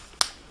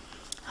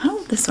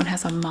 Oh, this one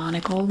has a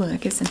monocle.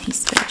 Look, isn't he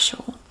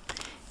special?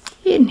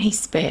 Isn't he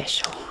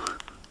special?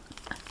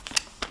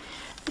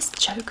 This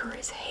joker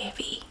is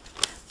heavy.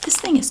 This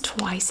thing is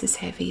twice as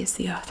heavy as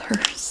the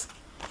others.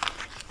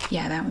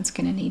 Yeah, that one's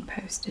going to need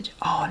postage.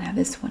 Oh, now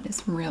this one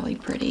is really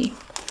pretty.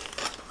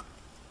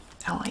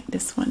 I like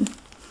this one.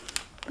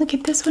 Look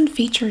at this one,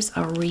 features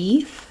a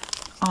wreath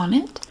on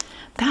it.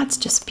 That's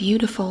just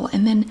beautiful.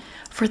 And then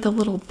for the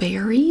little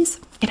berries,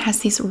 it has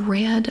these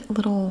red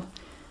little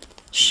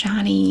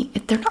shiny,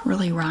 they're not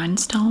really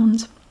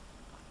rhinestones.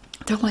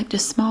 They're like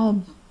just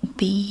small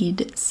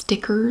bead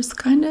stickers,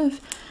 kind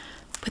of.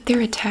 But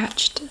they're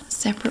attached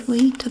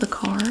separately to the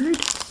card.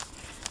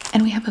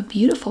 And we have a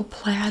beautiful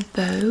plaid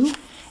bow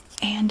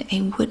and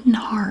a wooden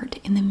heart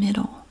in the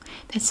middle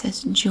that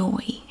says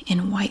Joy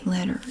in white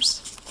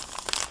letters.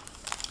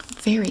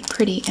 very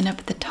pretty. And up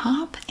at the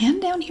top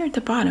and down here at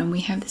the bottom,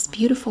 we have this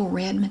beautiful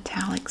red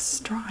metallic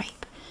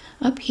stripe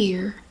up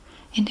here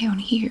and down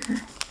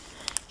here.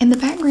 And the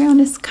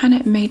background is kind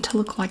of made to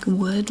look like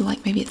wood,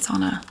 like maybe it's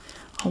on a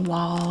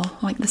wall,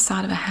 like the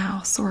side of a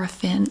house or a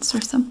fence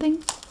or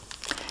something.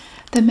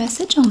 The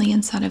message on the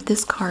inside of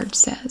this card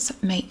says,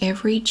 "May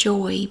every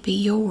joy be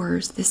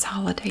yours this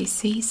holiday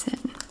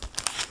season."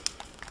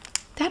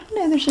 I don't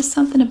know, there's just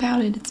something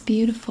about it. It's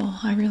beautiful.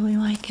 I really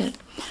like it.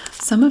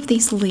 Some of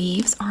these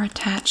leaves are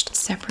attached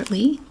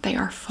separately. They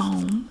are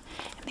foam,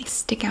 and they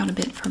stick out a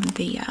bit from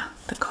the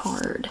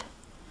card.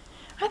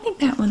 I think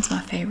that one's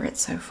my favorite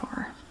so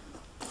far.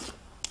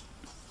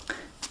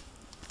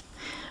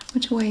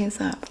 Which way is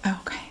up?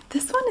 Okay,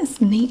 this one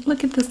is neat.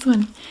 Look at this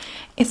one.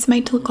 It's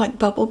made to look like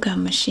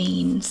bubblegum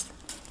machines.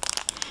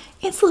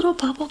 It's little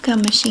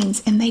bubblegum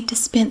machines, and they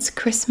dispense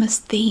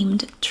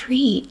Christmas-themed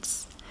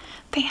treats.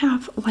 They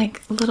have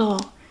like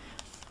little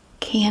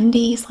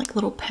candies, like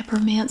little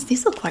peppermints.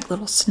 These look like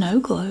little snow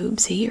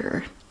globes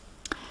here.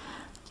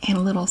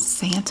 And little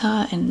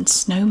Santa and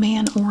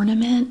snowman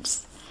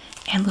ornaments.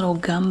 And little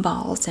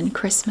gumballs in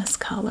Christmas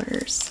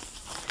colors.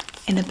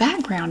 And the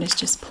background is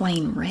just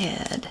plain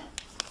red.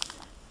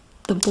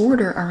 The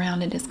border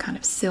around it is kind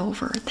of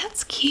silver.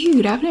 That's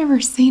cute. I've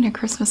never seen a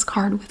Christmas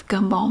card with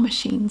gumball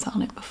machines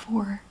on it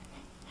before.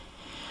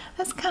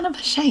 That's kind of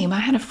a shame. I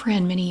had a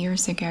friend many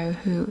years ago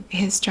who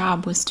his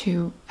job was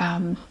to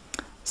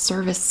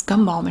service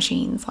gumball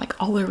machines like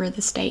all over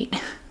the state.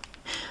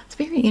 It's a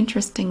very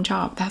interesting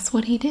job. That's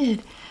what he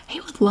did.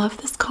 He would love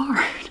this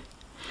card.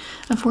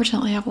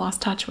 Unfortunately, I've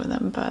lost touch with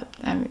him, but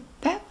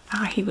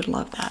he would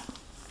love that.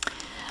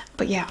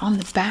 But yeah, on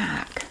the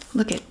back,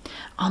 look at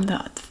on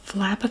the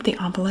flap of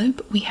the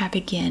envelope, we have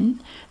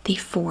again the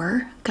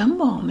 4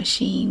 gumball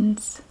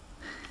machines.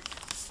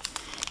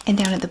 And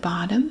down at the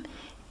bottom,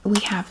 we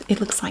have, it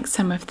looks like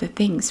some of the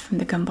things from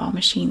the gumball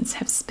machines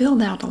have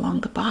spilled out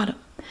along the bottom.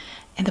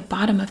 And the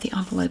bottom of the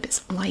envelope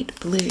is light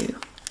blue.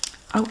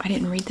 Oh, I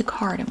didn't read the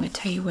card. I'm going to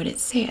tell you what it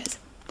says.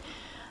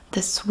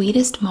 "The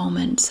sweetest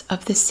moments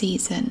of the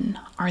season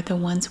are the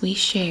ones we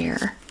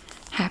share.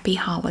 Happy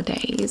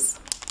holidays."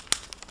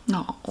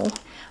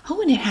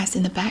 Oh, and it has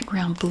in the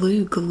background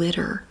blue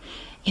glitter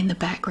in the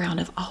background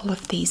of all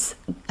of these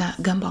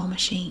gumball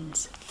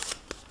machines.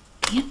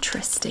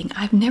 Interesting.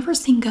 I've never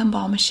seen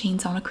gumball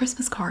machines on a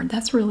Christmas card.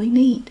 That's really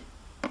neat.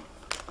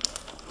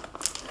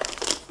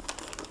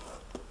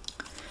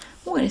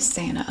 What is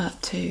Santa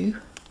up to?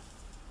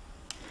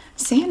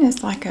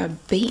 Santa's like a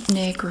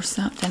beatnik or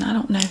something. I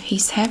don't know.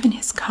 He's having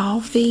his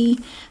coffee.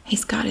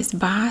 He's got his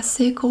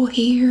bicycle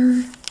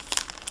here.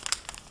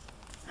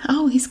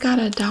 Oh, he's got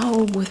a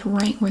dog with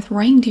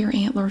reindeer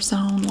antlers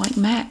on, like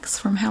Max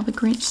from How the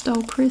Grinch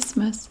Stole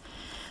Christmas.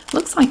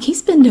 Looks like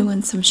he's been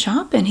doing some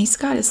shopping. He's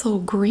got his little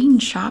green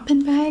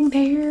shopping bag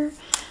there.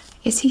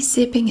 Is he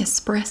sipping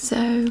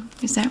espresso?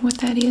 Is that what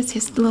that is?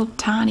 His little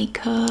tiny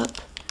cup.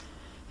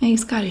 And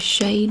he's got his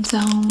shades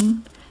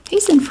on.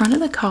 He's in front of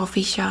the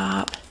coffee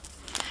shop.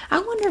 I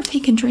wonder if he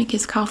can drink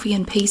his coffee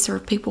in peace or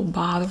if people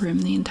bother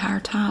him the entire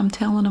time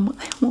telling him what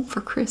they want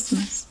for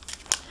Christmas.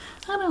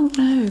 I don't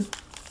know.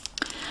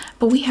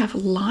 But we have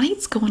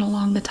lights going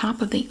along the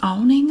top of the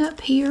awning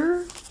up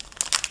here.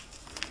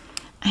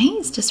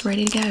 He's just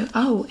ready to go.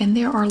 Oh, and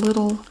there are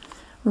little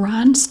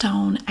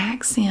rhinestone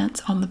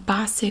accents on the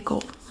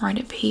bicycle right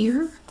up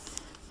here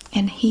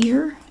and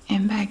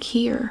back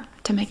here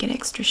to make it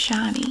extra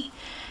shiny.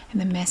 And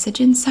the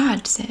message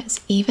inside says,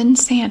 "Even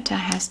Santa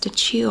has to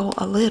chill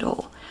a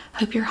little.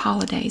 Hope your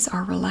holidays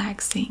are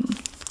relaxing."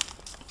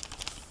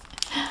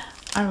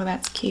 Oh,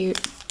 that's cute.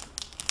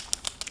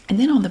 And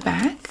then on the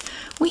back,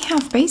 we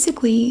have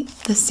basically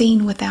the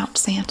scene without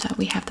Santa.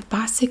 We have the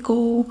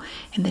bicycle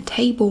and the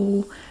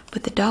table,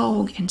 but the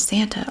dog and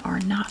Santa are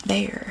not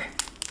there.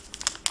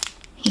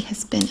 He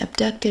has been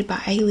abducted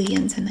by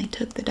aliens and they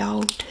took the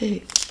dog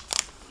too.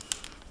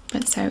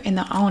 But so, and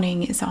the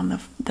awning is on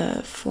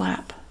the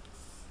flap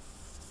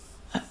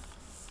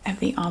of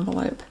the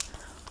envelope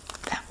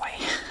that way.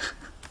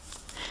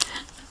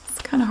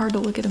 It's kind of hard to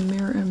look at a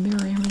mirror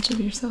image of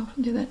yourself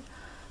and do that.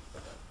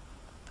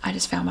 I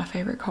just found my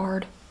favorite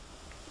card.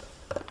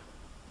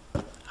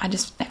 I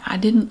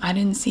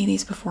didn't see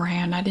these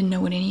beforehand. I didn't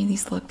know what any of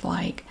these looked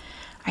like.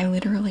 I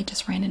literally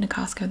just ran into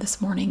Costco this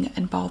morning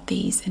and bought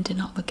these and did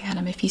not look at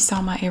them. If you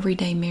saw my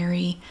Everyday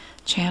Mary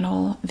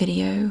channel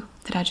video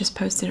that I just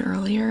posted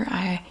earlier,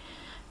 I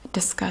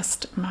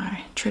discussed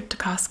my trip to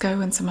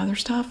Costco and some other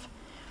stuff.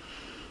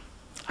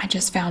 I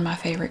just found my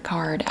favorite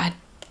card. I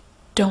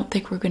don't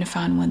think we're going to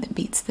find one that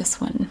beats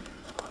this one.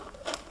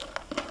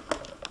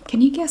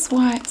 Can you guess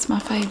why it's my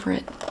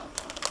favorite?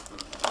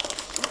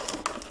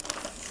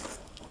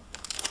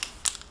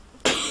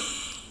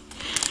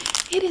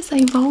 It is a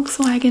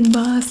Volkswagen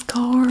bus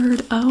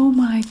card. Oh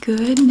my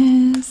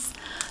goodness.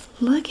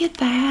 Look at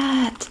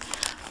that.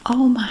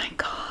 Oh my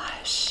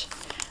gosh.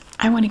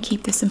 I want to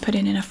keep this and put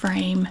it in a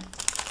frame.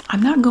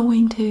 I'm not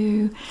going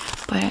to,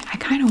 but I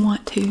kind of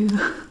want to.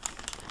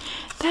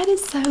 That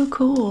is so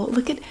cool.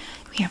 Look at,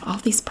 we have all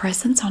these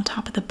presents on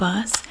top of the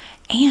bus,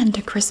 and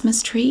a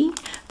Christmas tree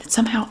that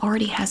somehow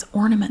already has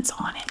ornaments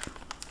on it.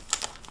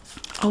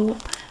 Oh,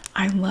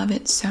 I love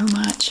it so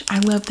much. I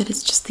love that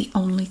it's just the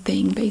only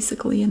thing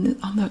basically on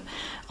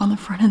the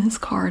front of this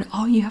card.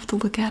 All you have to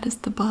look at is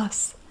the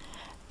bus.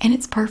 And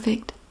it's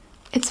perfect.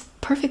 It's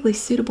perfectly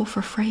suitable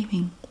for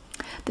framing.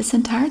 This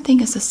entire thing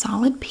is a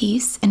solid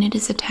piece, and it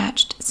is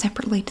attached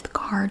separately to the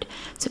card,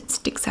 so it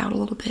sticks out a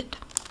little bit.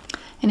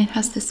 And it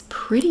has this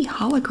pretty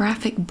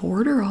holographic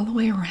border all the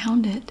way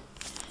around it.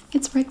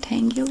 It's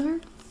rectangular.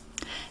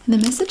 And the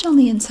message on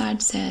the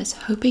inside says,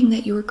 hoping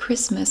that your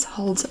Christmas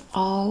holds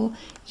all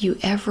you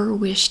ever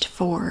wished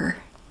for.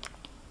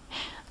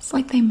 It's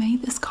like they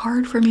made this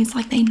card for me. It's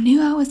like they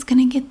knew I was going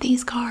to get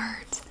these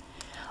cards.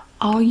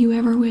 All you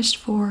ever wished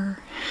for.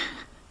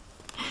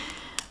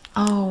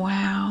 Oh,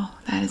 wow.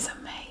 That is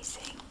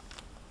amazing.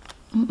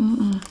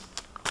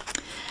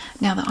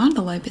 Now, the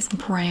envelope is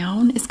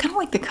brown. It's kind of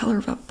like the color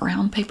of a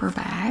brown paper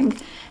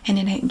bag. And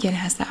then it again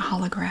has that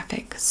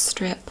holographic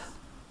strip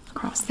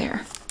across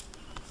there.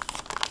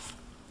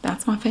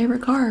 That's my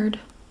favorite card.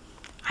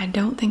 I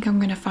don't think I'm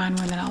going to find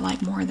one that I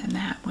like more than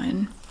that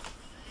one.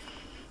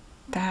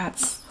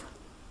 That's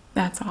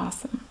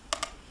awesome.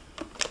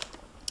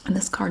 And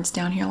this card's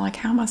down here. Like,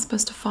 how am I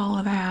supposed to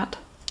follow that?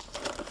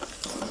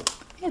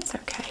 It's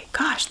okay.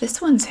 Gosh,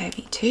 this one's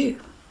heavy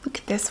too. Look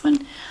at this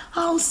one.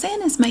 Oh,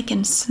 Santa's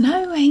making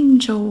snow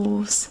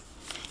angels.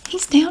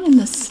 He's down in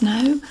the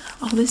snow.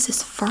 Oh, this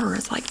is fur.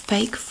 It's like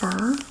fake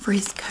fur for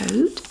his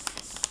coat.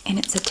 And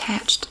it's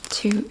attached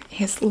to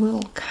his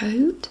little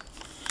coat.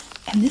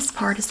 And this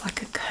part is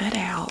like a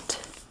cutout.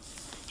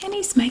 And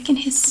he's making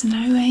his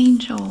snow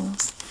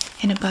angels.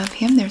 And above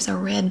him there's a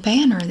red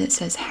banner that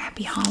says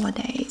Happy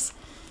Holidays.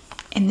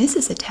 And this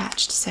is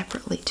attached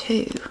separately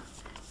too.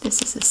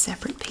 This is a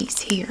separate piece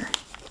here.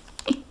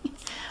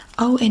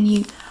 Oh, and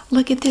you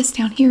look at this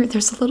down here.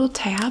 There's a little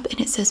tab and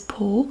it says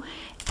pull.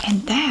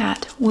 And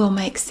that will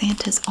make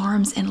Santa's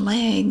arms and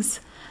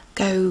legs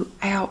go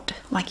out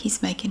like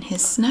he's making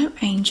his snow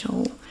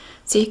angel.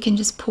 So you can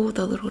just pull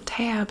the little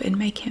tab and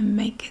make him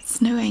make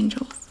snow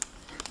angels.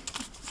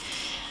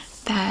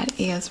 That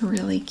is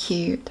really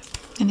cute.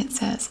 And it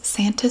says,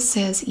 Santa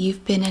says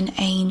you've been an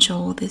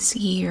angel this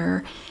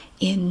year.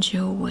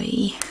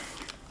 Enjoy.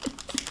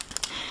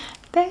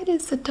 That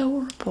is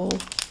adorable.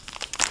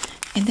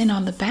 And then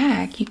on the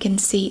back you can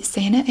see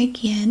Santa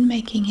again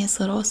making his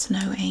little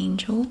snow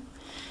angel.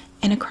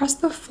 And across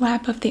the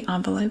flap of the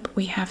envelope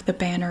we have the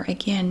banner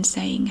again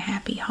saying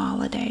Happy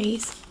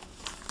Holidays.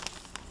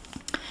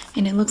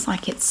 And it looks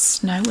like it's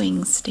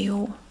snowing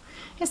still.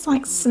 It's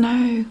like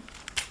snow.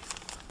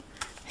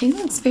 He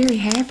looks very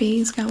happy.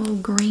 He's got little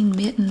green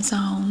mittens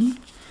on.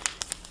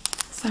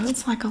 So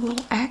it's like a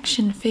little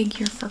action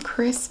figure for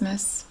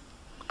Christmas.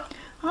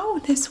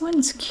 Oh, this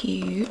one's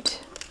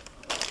cute.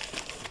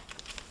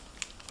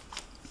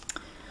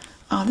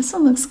 Oh, this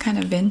one looks kind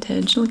of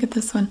vintage. Look at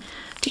this one.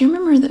 Do you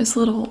remember those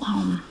little,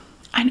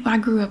 I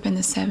grew up in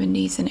the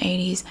 70s and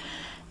 80s,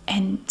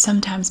 and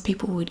sometimes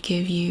people would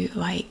give you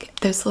like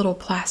those little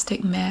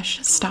plastic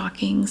mesh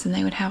stockings, and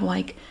they would have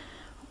like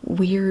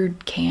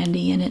weird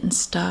candy in it and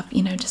stuff,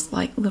 you know, just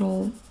like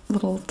little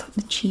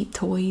cheap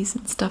toys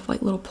and stuff,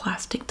 like little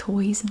plastic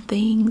toys and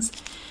things.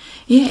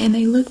 Yeah, and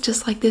they look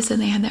just like this,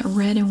 and they had that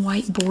red and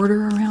white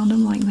border around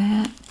them like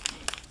that.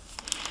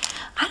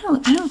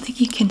 I don't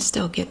think you can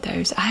still get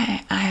those.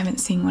 I haven't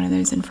seen one of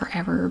those in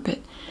forever, but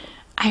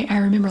I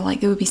remember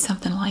like it would be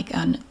something like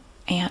an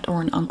aunt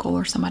or an uncle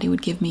or somebody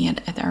would give me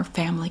at our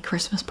family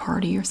Christmas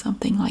party or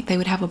something. Like they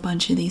would have a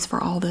bunch of these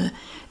for all the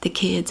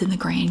kids and the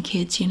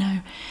grandkids, you know,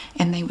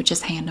 and they would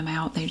just hand them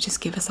out. They would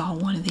just give us all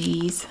one of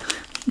these.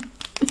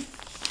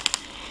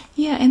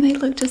 Yeah, and they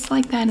look just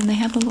like that, and they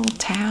had the little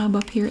tab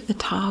up here at the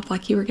top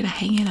like you were going to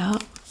hang it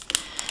up.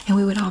 And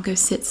we would all go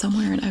sit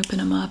somewhere and open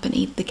them up and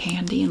eat the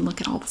candy and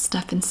look at all the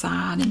stuff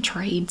inside and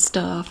trade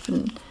stuff.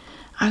 And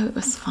oh, it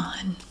was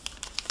fun.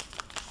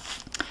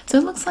 So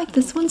it looks like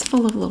this one's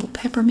full of little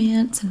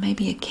peppermints and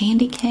maybe a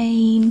candy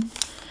cane.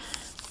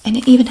 And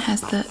it even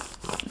has the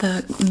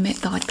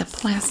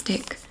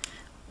plastic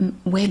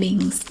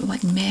webbings,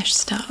 like mesh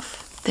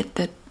stuff that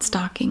the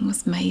stocking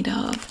was made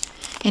of.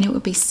 And it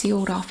would be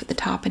sealed off at the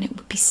top, and it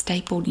would be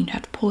stapled. You'd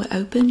have to pull it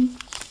open.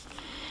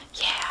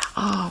 Yeah.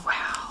 Oh,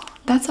 wow.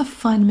 That's a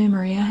fun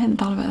memory. I hadn't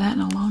thought about that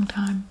in a long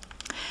time.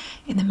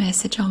 And the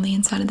message on the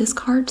inside of this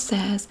card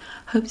says,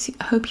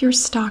 hope your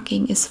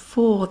stocking is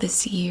full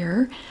this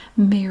year.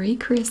 Merry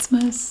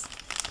Christmas.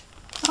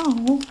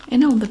 Oh,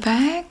 and on the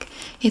back,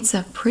 it's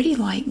a pretty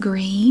light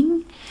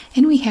green.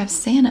 And we have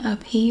Santa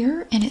up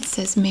here, and it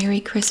says Merry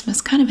Christmas,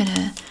 kind of in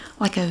a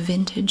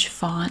vintage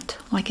font.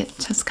 Like it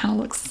just kind of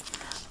looks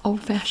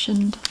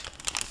old-fashioned.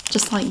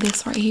 Just like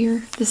this right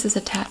here. This is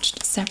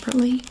attached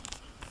separately.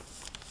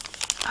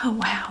 Oh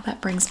wow,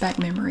 that brings back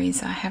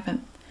memories I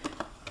haven't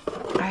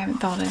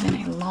thought of in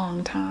a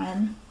long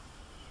time.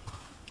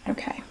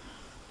 Okay.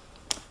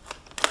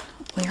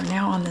 We are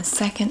now on the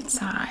second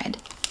side.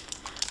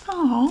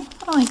 Oh,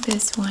 I like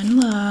this one.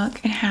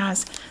 Look, it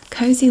has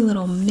cozy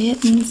little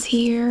mittens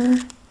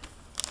here.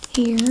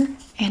 here,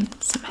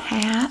 and some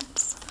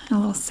hats, and a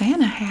little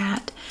Santa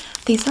hat.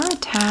 These are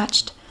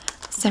attached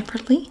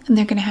separately, and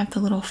they're going to have the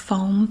little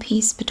foam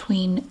piece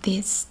between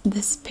this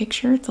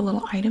picture, the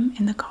little item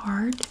in the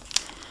card.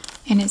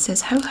 And it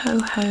says, ho, ho,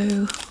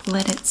 ho,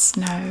 let it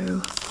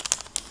snow.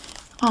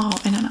 Oh,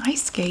 and an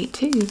ice skate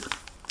too.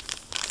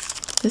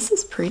 This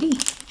is pretty.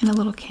 And a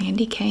little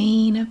candy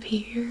cane up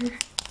here.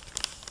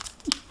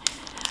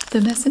 The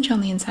message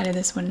on the inside of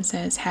this one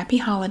says, Happy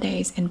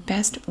Holidays and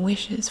best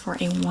wishes for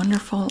a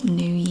wonderful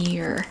new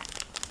year.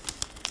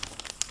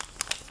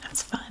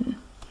 That's fun.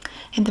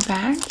 And the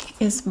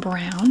back is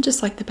brown,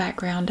 just like the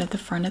background of the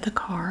front of the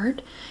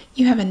card.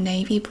 You have a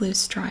navy blue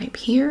stripe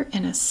here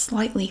and a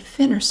slightly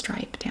thinner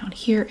stripe down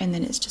here, and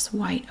then it's just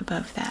white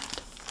above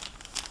that.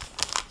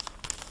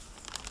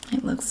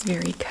 It looks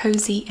very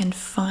cozy and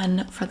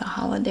fun for the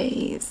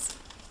holidays.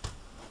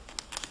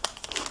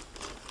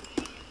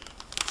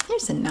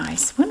 Here's a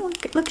nice one.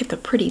 Look at the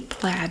pretty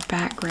plaid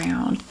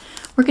background.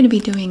 We're going to be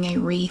doing a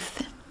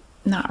wreath,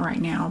 not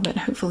right now, but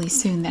hopefully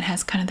soon, that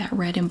has kind of that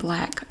red and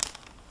black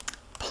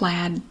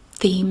plaid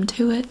theme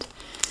to it.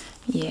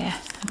 Yeah,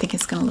 I think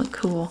it's going to look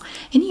cool.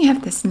 And you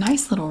have this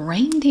nice little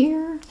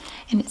reindeer,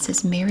 and it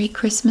says Merry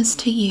Christmas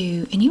to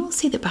you. And you will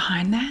see that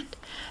behind that,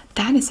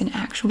 that is an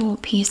actual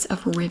piece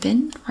of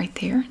ribbon right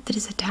there that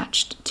is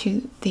attached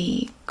to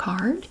the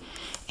card.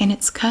 And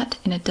it's cut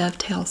in a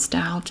dovetail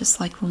style, just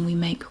like when we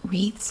make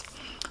wreaths.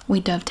 We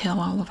dovetail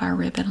all of our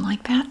ribbon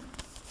like that.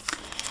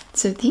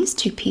 So these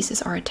two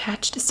pieces are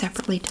attached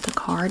separately to the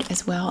card,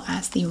 as well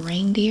as the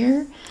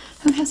reindeer,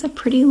 who has a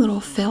pretty little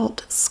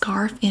felt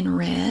scarf in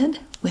red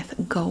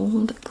with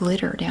gold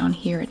glitter down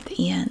here at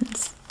the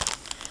ends.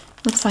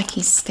 Looks like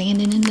he's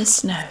standing in the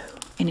snow,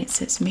 and it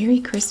says Merry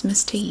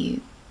Christmas to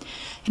you.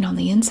 And on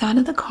the inside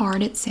of the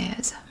card it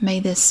says, May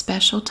this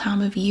special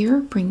time of year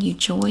bring you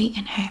joy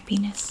and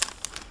happiness.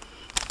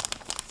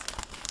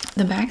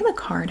 The back of the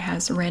card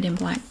has red and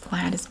black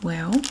plaid as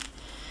well.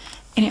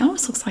 And it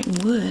almost looks like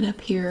wood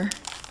up here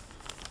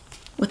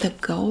with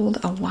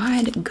a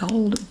wide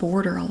gold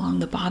border along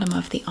the bottom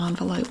of the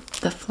envelope,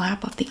 the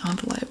flap of the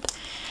envelope.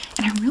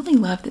 And I really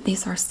love that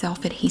these are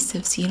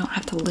self-adhesive, so you don't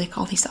have to lick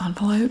all these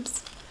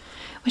envelopes,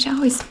 which I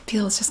always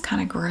feel is just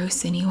kind of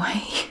gross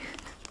anyway.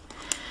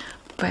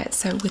 But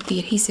so with the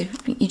adhesive,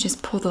 you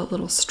just pull the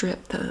little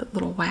strip, the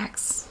little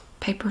wax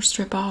paper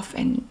strip off,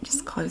 and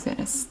just close it.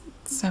 It's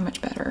so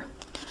much better.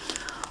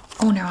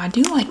 Oh, now I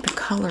do like the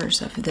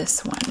colors of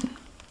this one,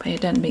 but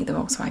it doesn't beat the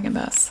Volkswagen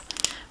bus.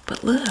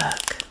 But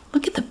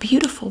look at the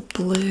beautiful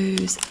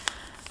blues.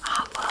 I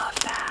love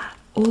that.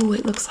 Oh,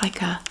 it looks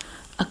like a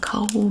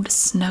cold,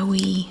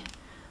 snowy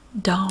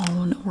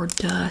dawn or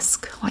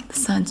dusk, like the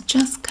sun's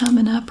just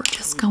coming up or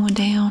just going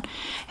down.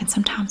 And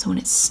sometimes when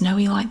it's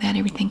snowy like that,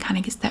 everything kind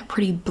of gets that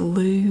pretty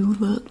blue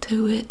look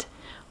to it.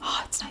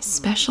 Oh, it's nice,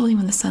 especially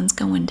when the sun's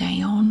going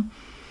down.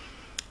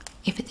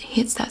 If it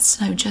hits that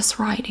snow just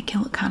right, it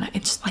can look kind of,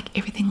 it's just like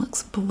everything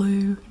looks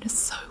blue. It's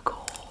so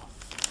cool.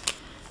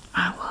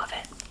 I love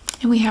it.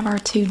 And we have our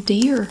two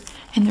deer,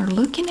 and they're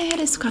looking at it.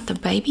 It's got the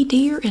baby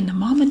deer and the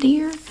mama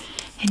deer.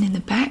 And in the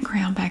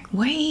background,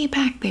 way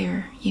back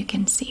there, you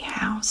can see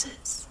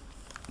houses.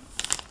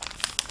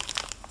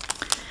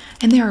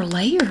 And there are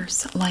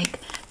layers, like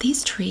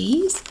these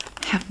trees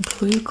have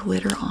blue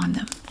glitter on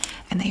them,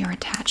 and they are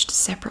attached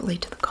separately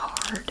to the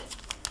card.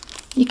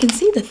 You can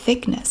see the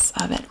thickness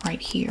of it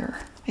right here.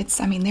 That's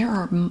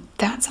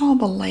all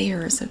the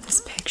layers of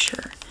this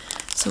picture.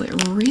 So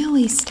it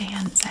really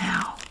stands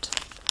out.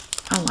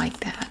 I like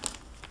that.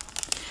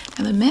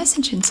 Now the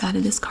message inside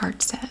of this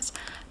card says,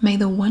 May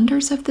the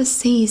wonders of the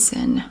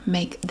season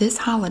make this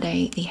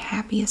holiday the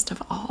happiest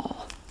of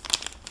all.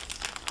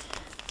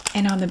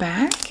 And on the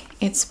back,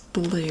 it's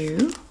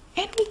blue.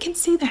 And we can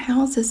see the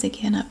houses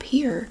again up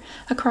here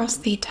across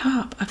the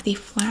top of the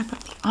flap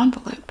of the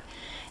envelope.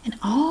 And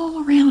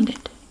all around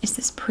it is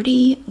this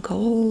pretty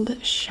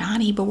gold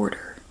shiny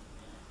border.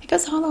 It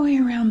goes all the way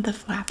around the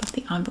flap of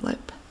the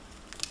envelope.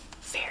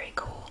 Very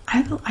cool.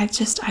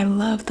 I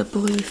love the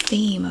blue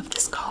theme of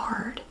this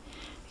card.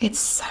 It's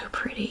so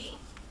pretty.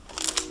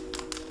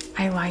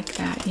 I like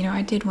that. You know,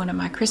 I did one of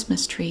my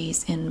Christmas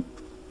trees in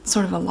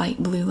sort of a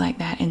light blue like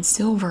that in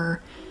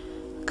silver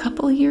a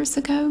couple of years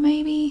ago,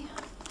 maybe.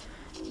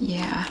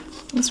 Yeah,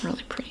 it was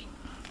really pretty.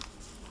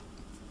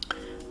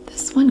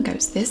 This one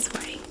goes this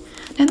way.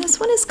 Now this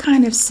one is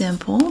kind of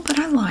simple, but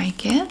I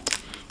like it.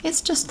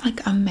 It's just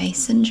like a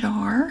mason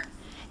jar,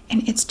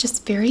 and it's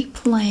just very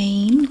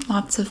plain,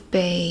 lots of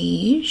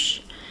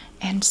beige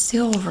and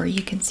silver.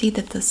 You can see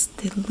that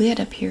the lid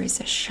up here is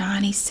a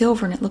shiny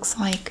silver, and it looks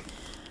like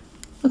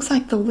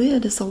the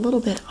lid is a little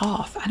bit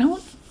off. I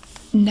don't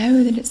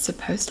know that it's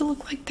supposed to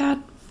look like that,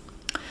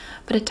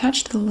 but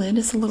attached to the lid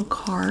is a little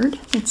card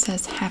that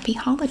says Happy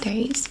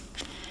Holidays,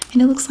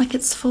 and it looks like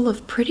it's full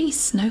of pretty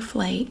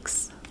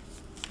snowflakes.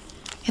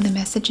 And the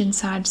message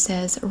inside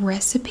says,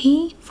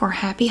 Recipe for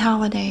Happy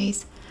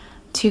Holidays,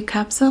 2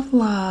 cups of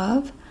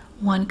love,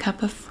 1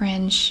 cup of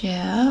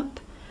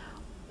friendship,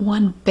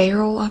 1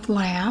 barrel of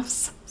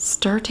laughs,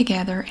 stir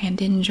together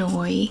and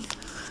enjoy.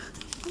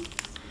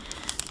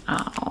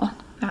 Oh,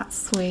 that's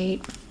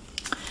sweet.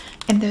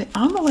 And the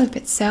envelope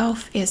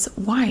itself is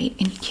white,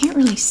 and you can't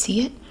really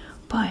see it,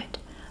 but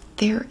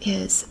there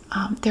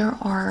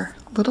are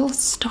little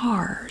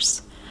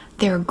stars.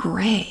 They're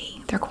gray.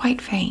 They're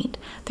quite faint.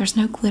 There's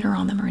no glitter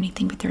on them or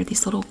anything, but there are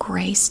these little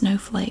gray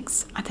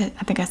snowflakes. I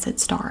think I said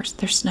stars.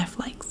 They're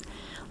snowflakes.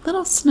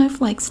 Little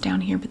snowflakes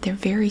down here, but they're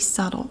very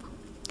subtle.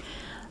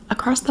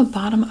 Across the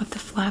bottom of the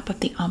flap of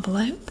the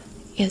envelope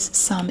is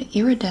some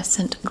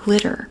iridescent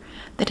glitter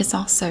that is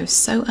also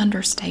so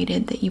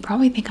understated that you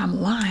probably think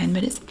I'm lying,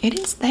 but it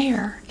is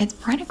there.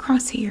 It's right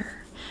across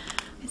here.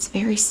 It's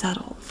very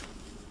subtle.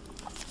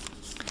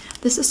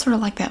 This is sort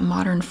of like that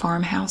modern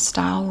farmhouse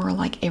style where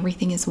like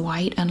everything is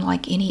white,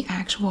 unlike any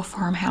actual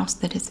farmhouse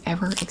that has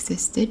ever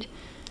existed.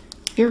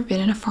 Have you ever been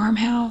in a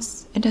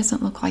farmhouse? It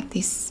doesn't look like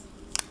these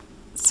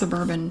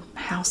suburban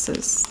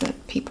houses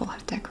that people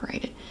have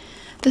decorated.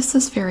 This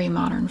is very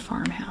modern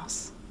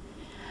farmhouse.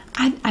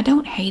 I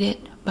don't hate it,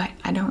 but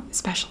I don't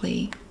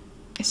especially,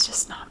 it's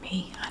just not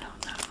me. I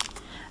don't know.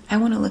 I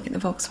want to look at the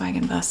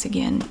Volkswagen bus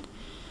again.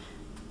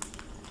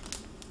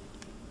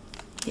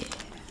 Yeah,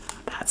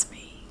 that's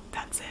me.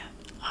 That's it.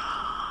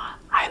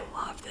 I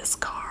love this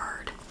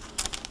card.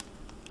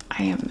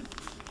 I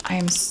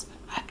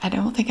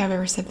don't think I've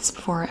ever said this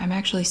before. I'm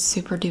actually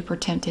super duper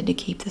tempted to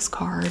keep this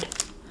card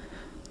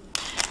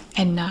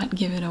and not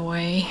give it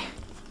away.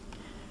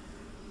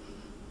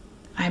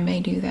 I may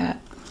do that.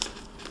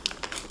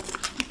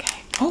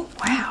 Okay. Oh,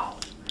 wow.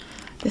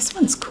 This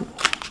one's cool.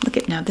 Look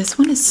at now. This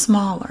one is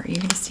smaller. You're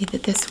going to see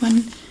that this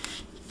one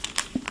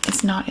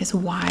is not as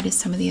wide as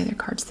some of the other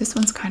cards. This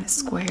one's kind of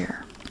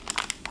square.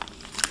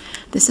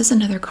 This is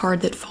another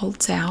card that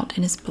folds out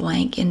and is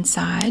blank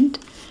inside.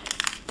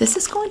 This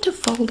is going to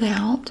fold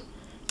out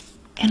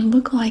and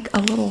look like a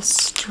little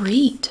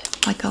street,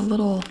 like a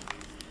little,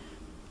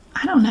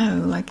 I don't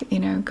know, like, you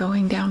know,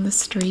 going down the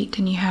street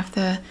and you have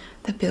the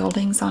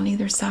buildings on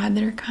either side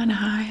that are kind of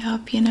high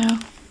up, you know.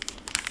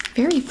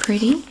 Very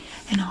pretty.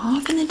 And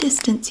off in the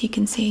distance you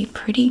can see a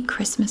pretty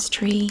Christmas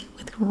tree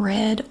with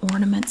red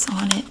ornaments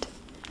on it.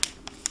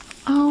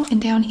 Oh,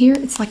 and down here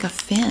it's like a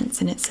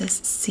fence and it says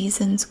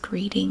Season's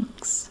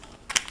Greetings.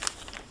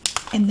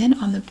 And then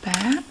on the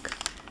back,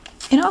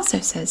 it also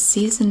says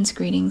Season's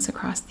Greetings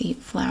across the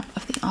flap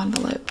of the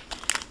envelope.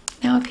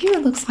 Now up here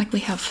it looks like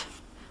we have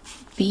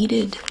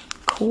beaded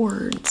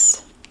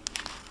cords,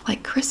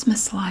 like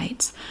Christmas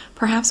lights.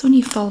 Perhaps when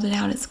you fold it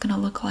out, it's going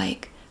to look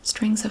like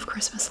strings of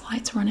Christmas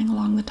lights running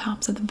along the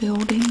tops of the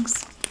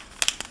buildings.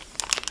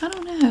 I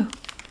don't know.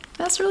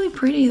 That's really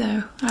pretty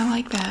though. I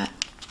like that.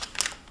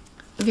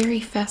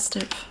 Very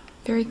festive,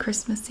 very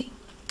Christmassy.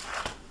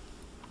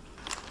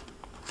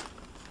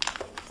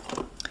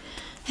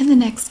 And the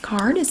next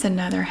card is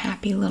another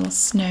happy little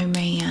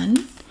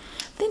snowman.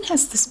 Then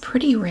has this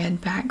pretty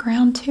red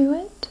background to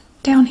it.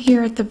 Down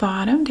here at the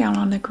bottom, down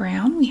on the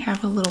ground, we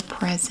have a little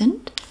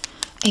present,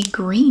 a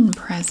green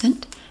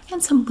present,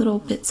 and some little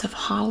bits of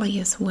holly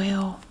as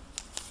well.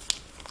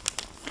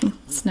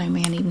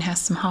 Snowman even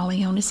has some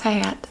holly on his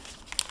hat.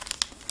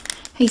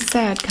 He's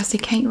sad because he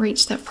can't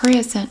reach that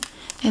present.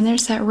 And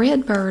there's that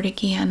red bird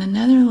again,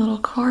 another little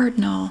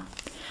cardinal.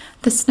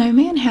 The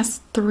snowman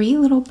has 3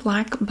 little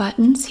black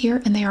buttons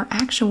here, and they are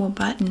actual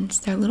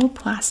buttons. They're little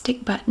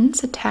plastic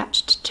buttons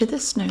attached to the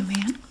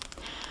snowman,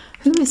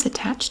 who is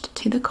attached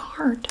to the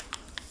card.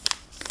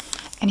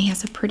 And he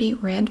has a pretty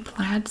red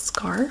plaid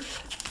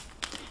scarf.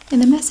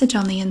 And the message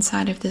on the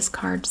inside of this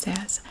card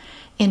says,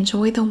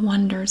 "Enjoy the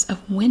wonders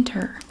of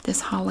winter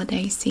this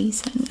holiday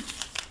season."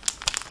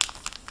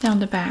 Down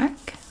the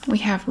back, we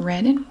have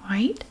red and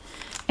white.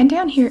 And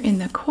down here in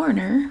the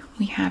corner,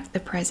 we have the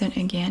present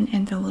again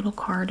and the little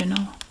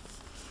cardinal.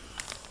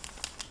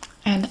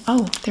 And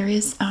oh, there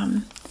is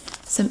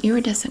some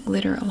iridescent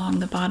glitter along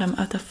the bottom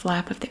of the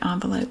flap of the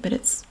envelope, but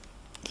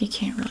you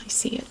can't really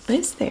see it, but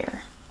it's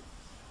there.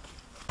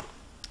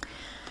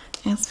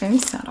 And it's very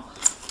subtle.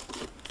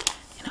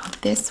 And on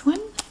this one,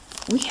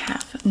 we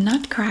have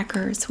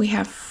nutcrackers. We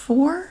have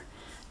 4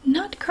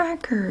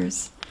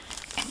 nutcrackers.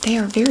 And they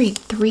are very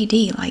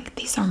 3D, like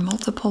these are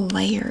multiple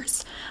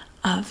layers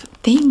of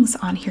things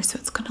on here, so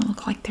it's going to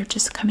look like they're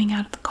just coming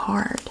out of the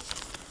card.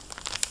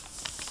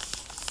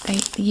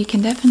 You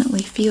can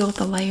definitely feel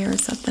the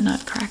layers of the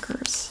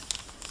nutcrackers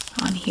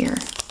on here.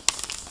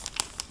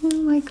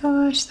 Oh my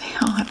gosh, they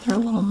all have their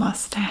little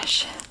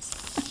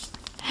mustaches.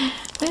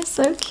 They're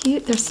so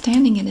cute. They're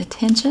standing at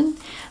attention.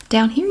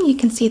 Down here you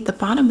can see at the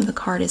bottom of the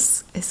card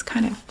is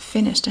kind of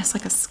finished. It has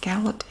like a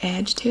scalloped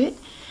edge to it.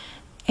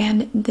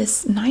 And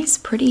this nice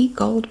pretty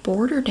gold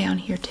border down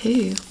here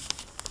too.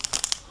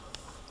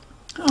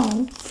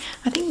 Oh,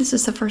 I think this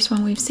is the first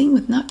one we've seen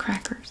with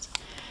nutcrackers.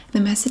 The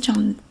message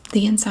on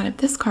the inside of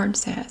this card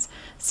says,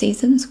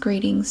 "Season's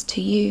greetings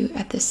to you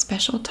at this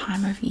special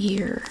time of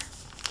year."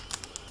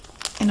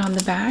 And on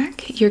the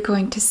back, you're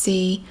going to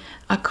see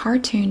a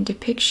cartoon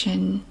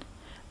depiction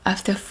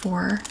of the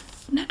 4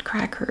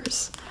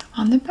 nutcrackers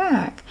on the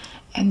back.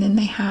 And then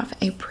they have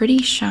a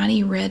pretty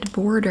shiny red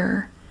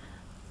border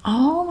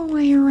all the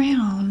way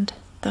around.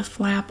 the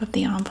flap of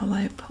the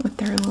envelope with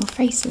their little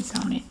faces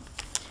on it.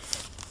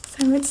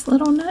 So it's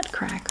little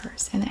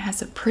nutcrackers, and it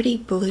has a pretty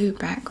blue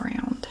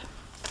background.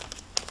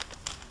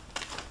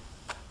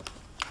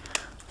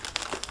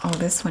 Oh,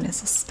 this one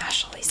is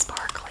especially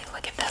sparkly.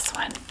 Look at this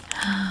one.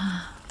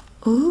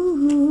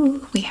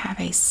 Ooh, we have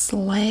a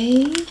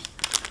sleigh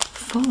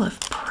full of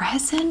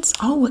presents.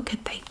 Oh, what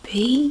could they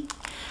be?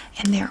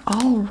 And they're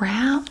all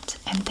wrapped,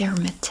 and they're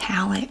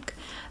metallic.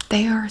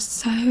 They are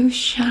so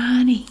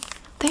shiny.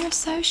 They are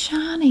so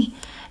shiny.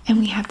 And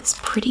we have this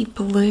pretty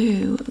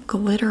blue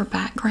glitter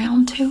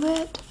background to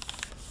it.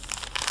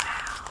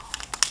 Wow.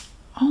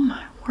 Oh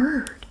my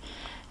word.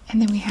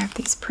 And then we have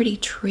these pretty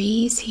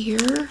trees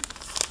here.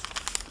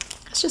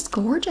 It's just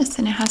gorgeous,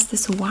 and it has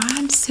this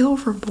wide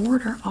silver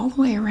border all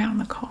the way around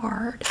the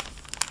card.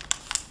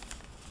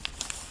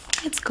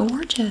 It's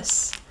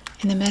gorgeous.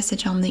 And the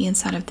message on the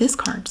inside of this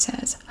card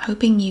says,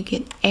 hoping you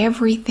get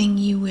everything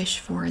you wish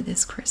for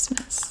this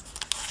Christmas.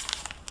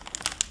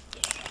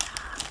 Yeah.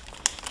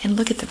 And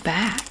look at the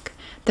back.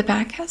 The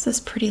back has this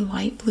pretty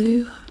light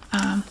blue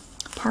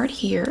part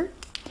here.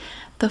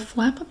 The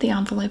flap of the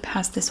envelope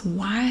has this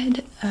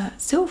wide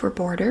silver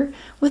border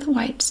with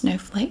white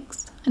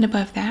snowflakes. And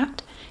above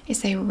that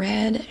is a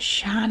red,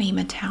 shiny,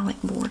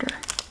 metallic border.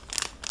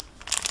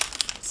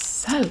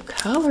 So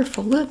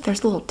colorful. Look,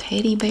 there's a little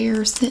teddy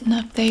bear sitting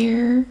up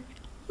there.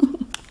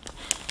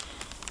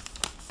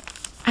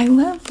 I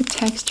love the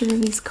texture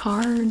of these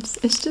cards.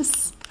 It's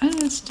just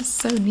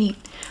so neat.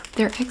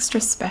 They're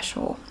extra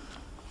special.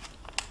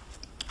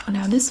 Oh,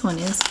 now this one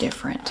is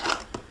different.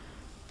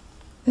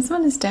 This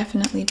one is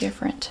definitely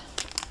different.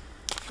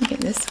 Look at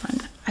this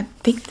one. I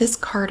think this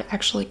card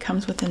actually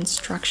comes with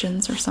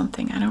instructions or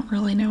something. I don't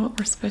really know what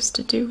we're supposed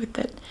to do with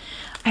it.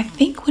 I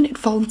think when it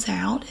folds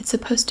out, it's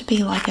supposed to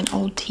be like an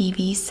old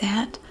TV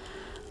set.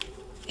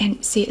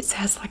 And see, it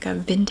has like a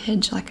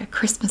vintage, like a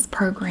Christmas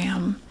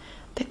program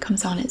that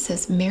comes on. It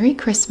says, Merry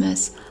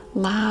Christmas,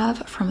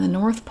 live from the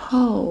North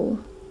Pole.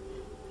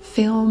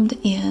 Filmed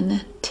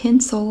in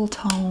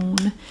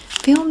Tinseltone.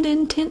 Filmed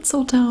in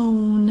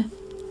Tinseltone.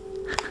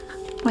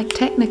 Like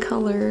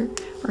Technicolor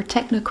or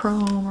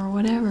Technichrome or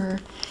whatever.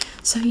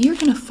 So you're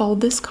going to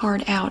fold this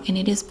card out, and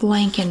it is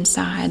blank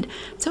inside.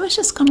 So it's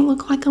just going to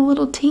look like a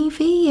little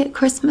TV at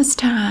Christmas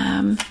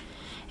time.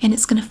 And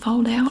it's going to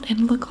fold out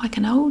and look like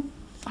one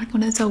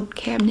of those old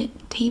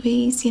cabinet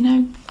TVs, you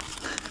know.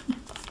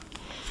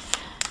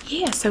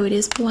 Yeah, so it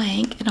is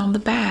blank. And on the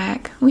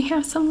back, we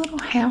have some little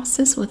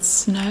houses with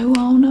snow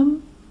on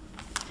them.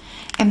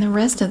 And the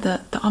rest of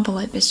the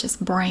envelope is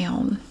just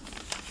brown.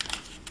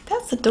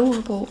 That's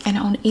adorable. And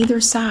on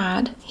either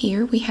side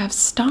here we have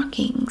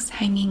stockings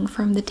hanging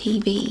from the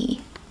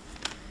TV.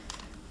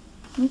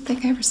 I don't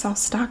think I ever saw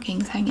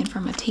stockings hanging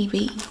from a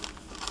TV.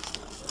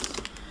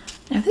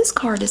 Now this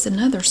card is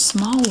another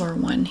smaller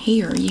one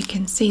here. You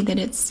can see that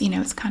it's,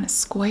 it's kind of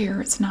square.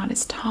 It's not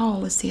as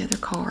tall as the other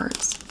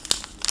cards.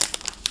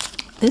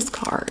 This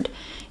card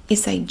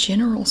is a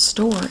general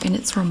store, and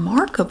it's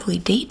remarkably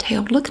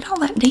detailed. Look at all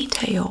that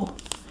detail.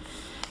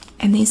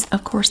 And these,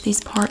 of course,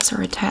 these parts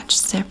are attached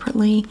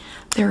separately.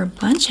 There are a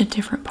bunch of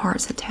different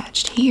parts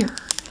attached here.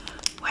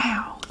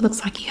 Wow, it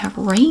looks like you have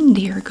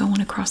reindeer going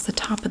across the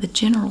top of the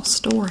general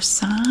store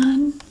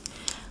sign.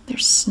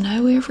 There's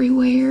snow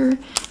everywhere.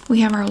 We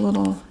have our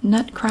little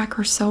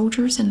nutcracker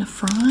soldiers in the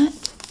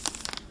front.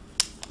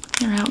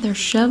 They're out there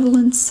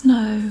shoveling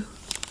snow.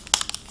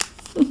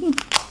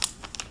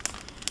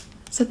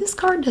 So this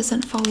card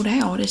doesn't fold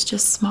out. It's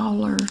just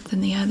smaller than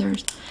the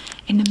others.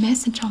 And the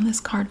message on this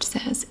card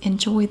says,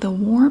 enjoy the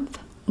warmth,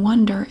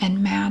 wonder,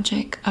 and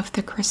magic of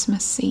the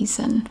Christmas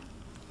season.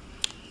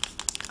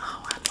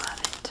 Oh, I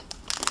love it.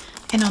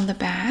 And on the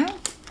back,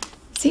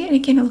 see it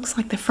again, it looks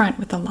like the front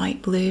with the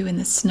light blue and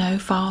the snow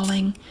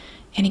falling.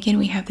 And again,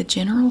 we have the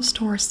general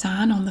store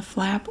sign on the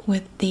flap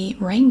with the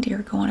reindeer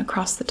going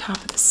across the top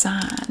of the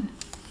sign.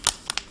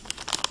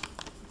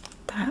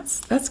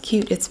 That's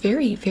cute. It's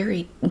very,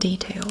 very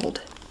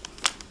detailed.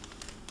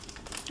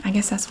 I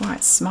guess that's why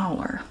it's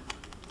smaller.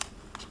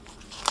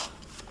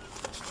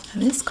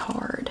 And this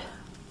card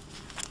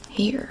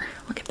here,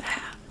 look at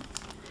that.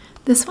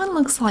 This one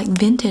looks like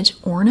vintage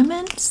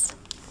ornaments.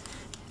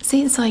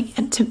 See, it's like,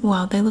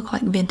 well, they look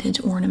like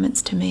vintage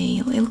ornaments to me.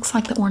 It looks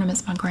like the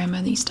ornaments my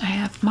grandmother used to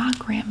have. My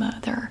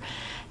grandmother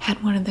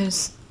had one of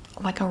those,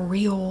 like a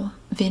real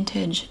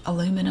vintage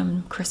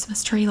aluminum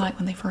Christmas tree, like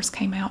when they first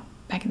came out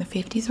back in the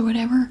 50s or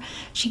whatever.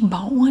 She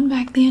bought one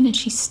back then, and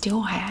she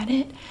still had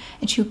it,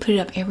 and she would put it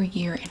up every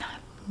year, and I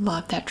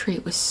loved that tree.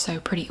 It was so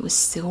pretty. It was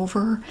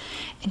silver,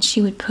 and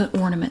she would put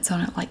ornaments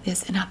on it like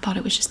this, and I thought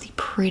it was just the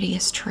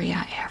prettiest tree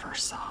I ever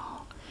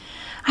saw.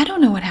 I don't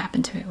know what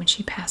happened to it when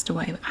she passed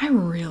away, but I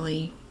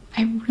really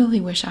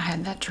wish I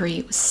had that tree.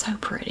 It was so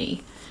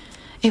pretty.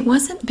 It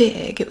wasn't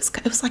big. It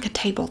was like a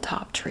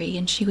tabletop tree,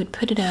 and she would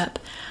put it up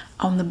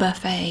on the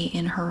buffet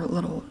in her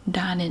little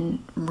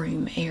dining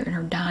room area, in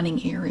her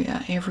dining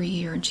area every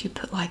year, and she would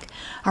put like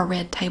a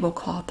red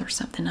tablecloth or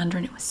something under,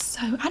 and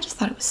I just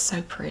thought it was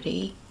so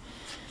pretty.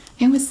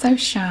 It was so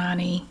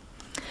shiny.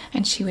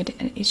 And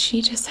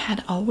she just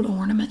had old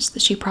ornaments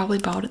that she probably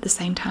bought at the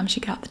same time she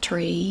got the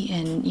tree,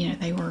 and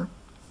they were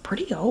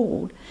pretty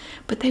old,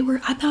 but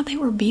I thought they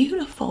were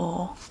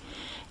beautiful.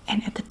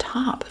 And at the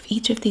top of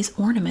each of these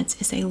ornaments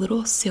is a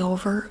little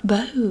silver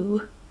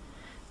bow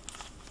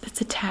that's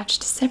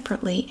attached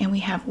separately, and we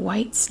have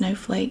white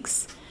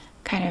snowflakes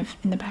kind of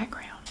in the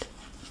background.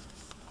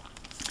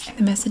 And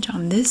the message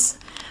on this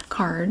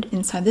card,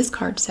 inside this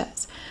card,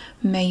 says,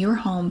 "May your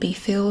home be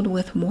filled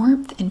with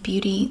warmth and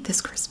beauty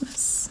this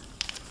Christmas."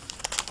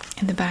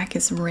 And the back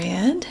is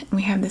red, and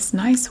we have this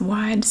nice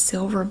wide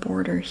silver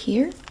border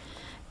here,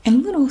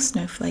 and little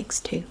snowflakes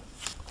too.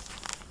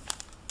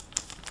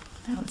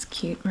 That one's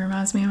cute. It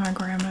reminds me of my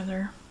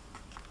grandmother.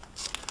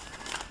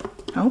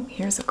 Oh,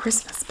 here's a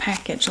Christmas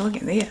package. Look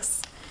at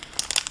this.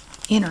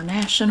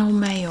 International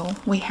mail.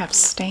 We have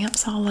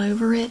stamps all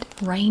over it.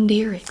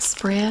 Reindeer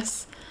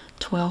Express,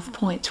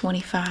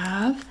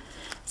 12.25.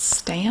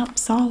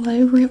 Stamps all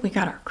over it. We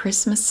got our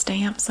Christmas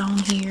stamps on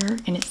here,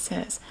 and it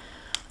says,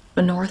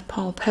 "The North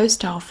Pole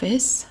Post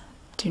Office.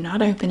 Do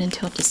not open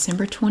until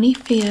December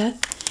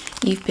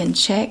 25th. You've been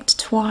checked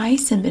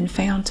twice and been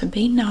found to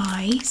be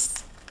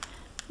nice.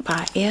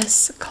 By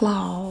S.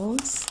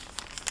 Claus.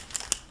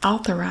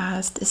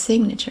 Authorized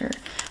signature."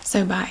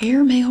 So by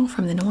airmail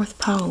from the North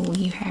Pole,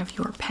 you have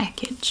your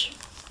package.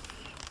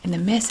 And the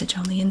message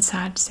on the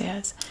inside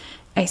says,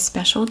 "A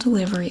special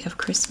delivery of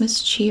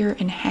Christmas cheer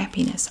and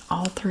happiness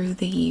all through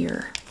the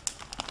year."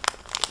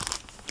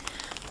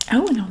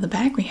 Oh, and on the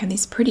back we have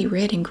these pretty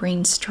red and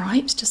green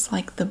stripes, just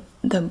like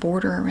the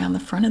border around the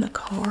front of the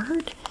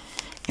card.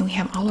 And we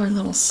have all our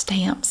little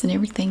stamps and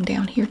everything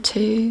down here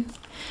too.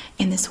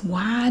 And this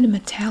wide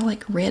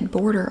metallic red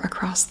border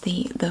across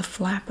the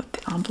flap of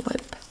the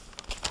envelope.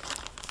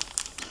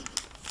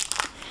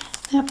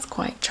 That's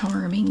quite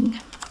charming.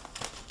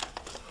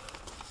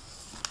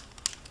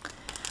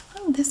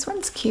 Oh, this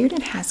one's cute.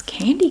 It has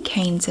candy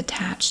canes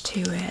attached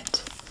to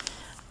it.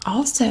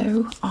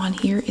 Also on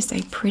here is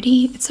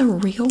it's a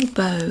real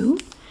bow.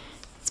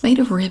 It's made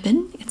of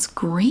ribbon. It's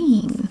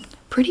green.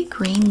 Pretty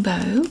green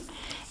bow.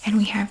 And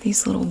we have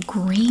these little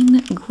green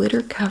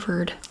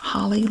glitter-covered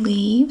holly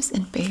leaves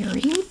and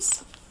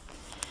berries.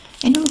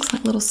 And it looks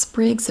like little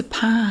sprigs of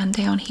pine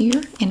down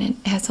here. And it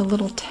has a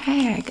little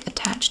tag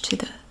attached to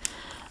the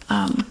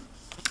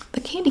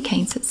candy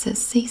canes that says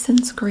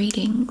 "Season's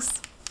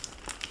Greetings."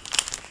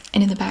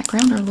 And in the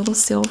background are little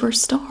silver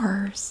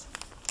stars.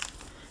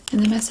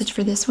 And the message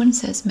for this one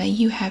says, "May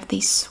you have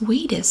the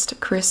sweetest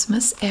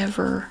Christmas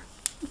ever."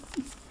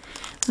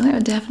 Well, that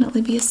would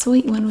definitely be a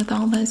sweet one with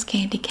all those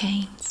candy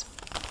canes.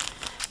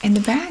 And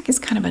the back is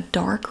kind of a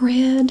dark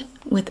red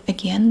with,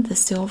 again, the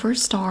silver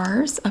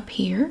stars up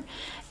here,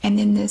 and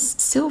then this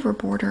silver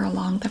border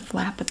along the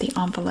flap of the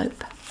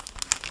envelope.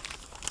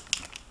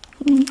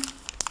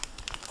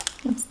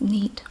 That's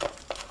neat.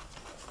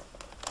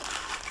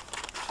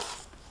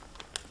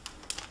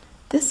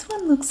 This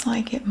one looks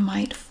like it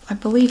might, I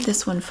believe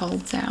this one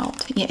folds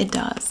out. Yeah, it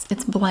does.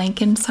 It's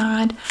blank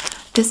inside.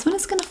 This one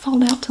is going to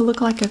fold out to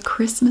look like a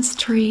Christmas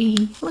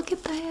tree. Look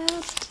at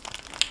that.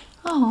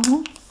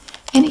 Oh.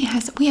 And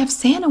we have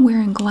Santa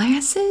wearing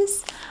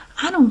glasses.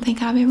 I don't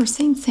think I've ever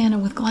seen Santa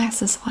with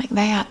glasses like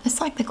that.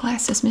 It's like the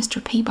glasses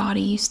Mr.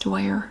 Peabody used to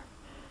wear.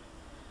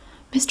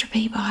 Mr.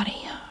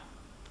 Peabody.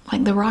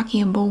 Like the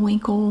Rocky and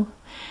Bullwinkle.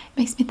 It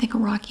makes me think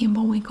of Rocky and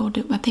Bullwinkle.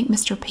 I think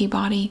Mr.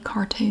 Peabody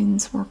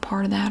cartoons were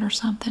part of that or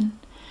something.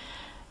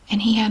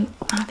 And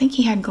I think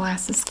he had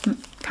glasses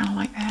kind of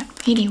like that.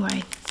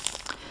 Anyway.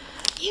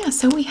 Yeah,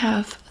 so we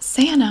have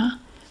Santa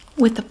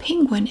with a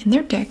penguin, and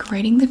they're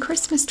decorating the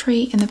Christmas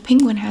tree, and the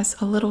penguin has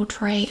a little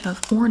tray of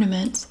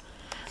ornaments.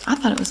 I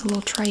thought it was a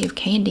little tray of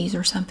candies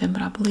or something,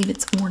 but I believe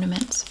it's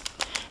ornaments.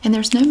 And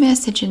there's no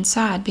message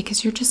inside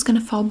because you're just going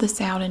to fold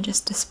this out and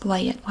just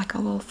display it like a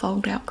little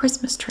fold-out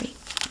Christmas tree.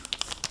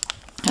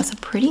 Has a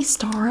pretty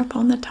star up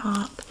on the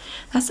top.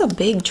 That's a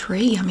big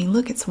tree. I mean,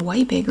 look, it's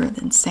way bigger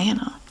than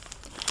Santa.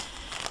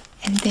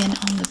 And then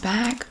on the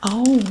back,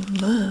 oh,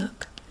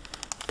 look.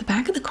 The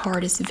back of the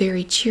card is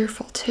very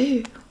cheerful,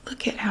 too.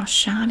 Look at how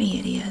shiny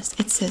it is.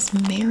 It says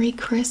Merry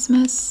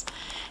Christmas,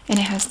 and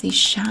it has these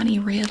shiny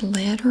red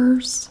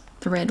letters.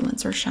 The red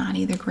ones are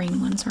shiny, the green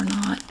ones are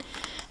not.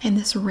 And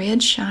this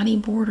red shiny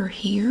border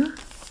here,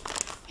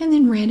 and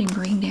then red and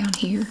green down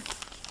here.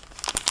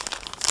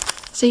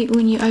 So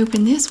when you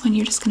open this one,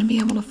 you're just going to be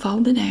able to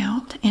fold it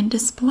out and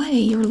display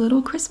your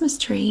little Christmas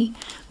tree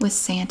with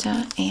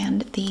Santa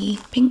and the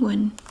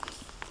penguin.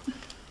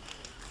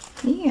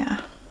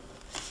 Yeah.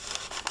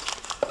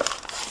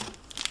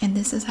 And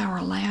this is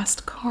our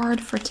last card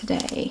for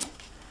today.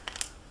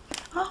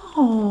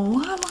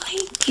 Oh, I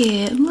like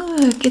it.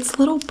 Look, it's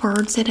little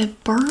birds at a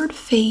bird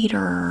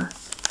feeder.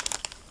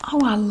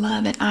 Oh, I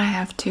love it. I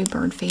have 2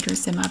 bird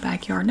feeders in my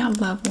backyard, and I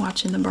love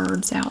watching the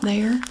birds out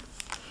there.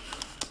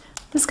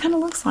 This kind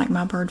of looks like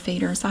my bird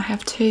feeders. I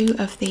have 2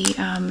 of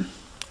the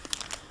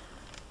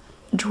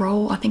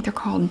Droll, I think they're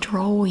called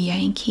Droll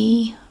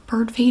Yankee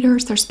bird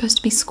feeders. They're supposed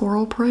to be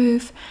squirrel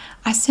proof.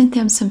 I sent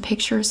them some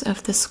pictures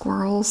of the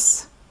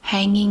squirrels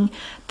hanging.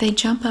 They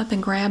jump up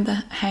and grab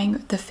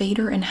the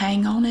feeder and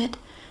hang on it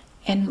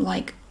and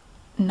like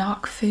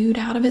knock food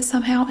out of it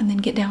somehow and then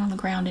get down on the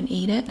ground and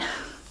eat it.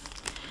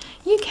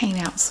 You can't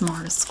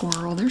outsmart a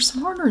squirrel. They're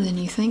smarter than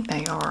you think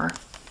they are.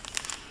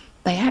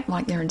 They act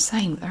like they're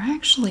insane, but they're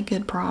actually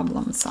good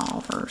problem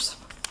solvers.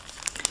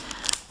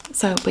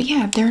 So, but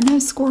yeah, there are no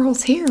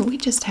squirrels here. We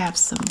just have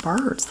some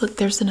birds. Look,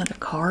 there's another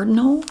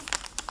cardinal.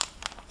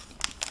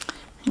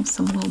 There's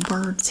some little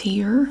birds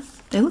here.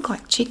 They look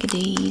like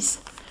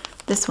chickadees.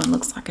 This one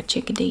looks like a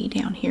chickadee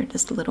down here,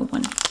 this little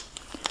one.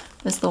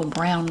 This little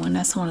brown one,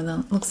 that's one of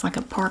the, looks like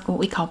a what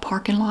we call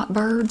parking lot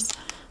birds.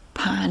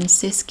 Pine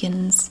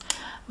siskins,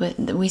 but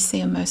we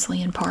see them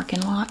mostly in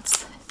parking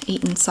lots,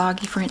 eating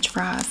soggy French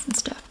fries and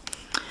stuff.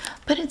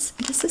 But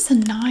this is a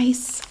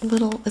nice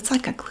little, it's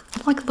like a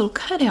little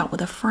cutout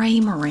with a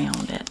frame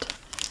around it.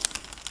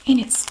 And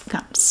it's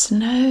got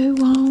snow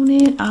on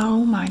it.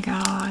 Oh my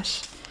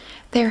gosh.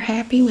 They're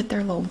happy with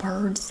their little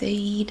bird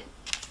seed.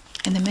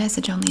 And the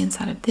message on the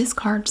inside of this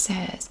card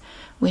says,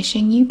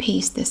 wishing you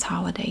peace this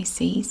holiday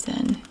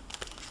season.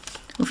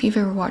 If you've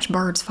ever watched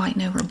birds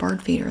fighting over a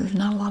bird feeder, there's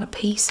not a lot of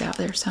peace out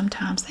there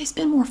sometimes. They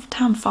spend more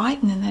time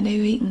fighting than they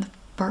do eating the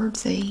bird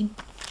seed.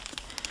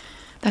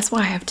 That's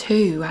why I have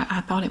two.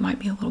 I thought it might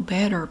be a little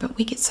better, but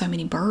we get so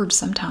many birds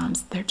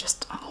sometimes. They're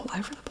just all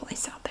over the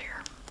place out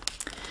there.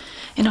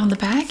 And on the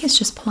back, it's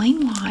just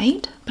plain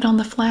white, but on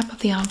the flap of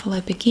the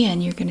envelope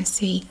again, you're going to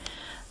see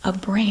a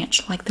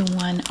branch like the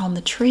one on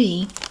the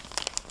tree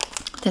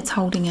that's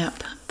holding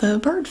up the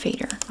bird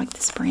feeder, like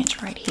this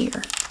branch right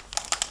here.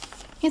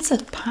 It's a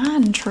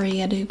pine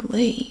tree, I do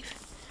believe.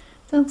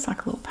 It looks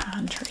like a little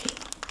pine tree.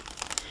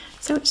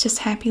 So it's just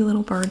happy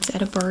little birds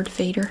at a bird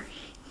feeder.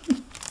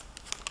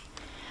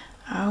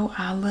 Oh,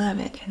 I love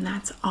it. And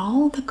that's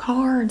all the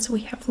cards. We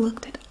have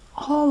looked at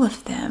all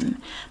of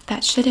them.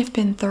 That should have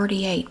been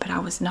 38, but I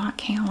was not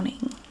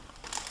counting.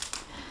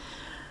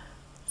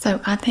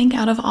 So I think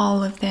out of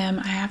all of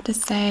them, I have to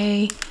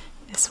say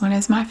this one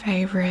is my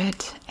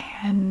favorite,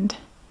 and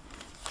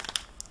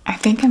I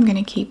think I'm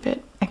going to keep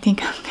it. I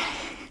think I'm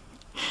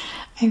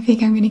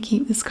going to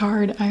keep this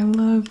card. I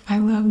love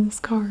this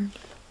card.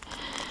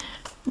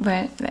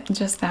 But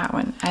just that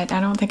one. I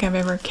don't think I've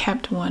ever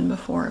kept one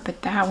before,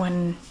 but that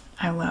one,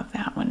 I love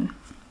that one.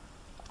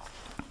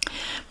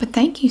 But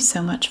thank you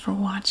so much for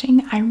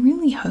watching. I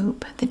really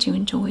hope that you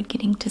enjoyed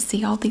getting to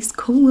see all these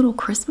cool little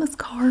Christmas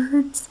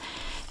cards.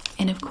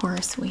 And of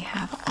course, we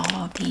have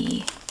all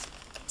the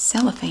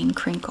cellophane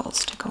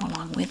crinkles to go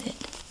along with it,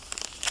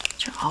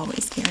 which are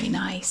always very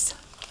nice.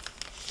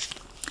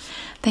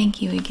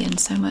 Thank you again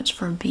so much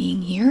for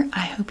being here.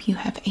 I hope you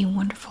have a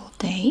wonderful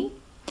day,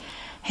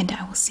 and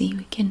I will see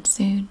you again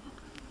soon.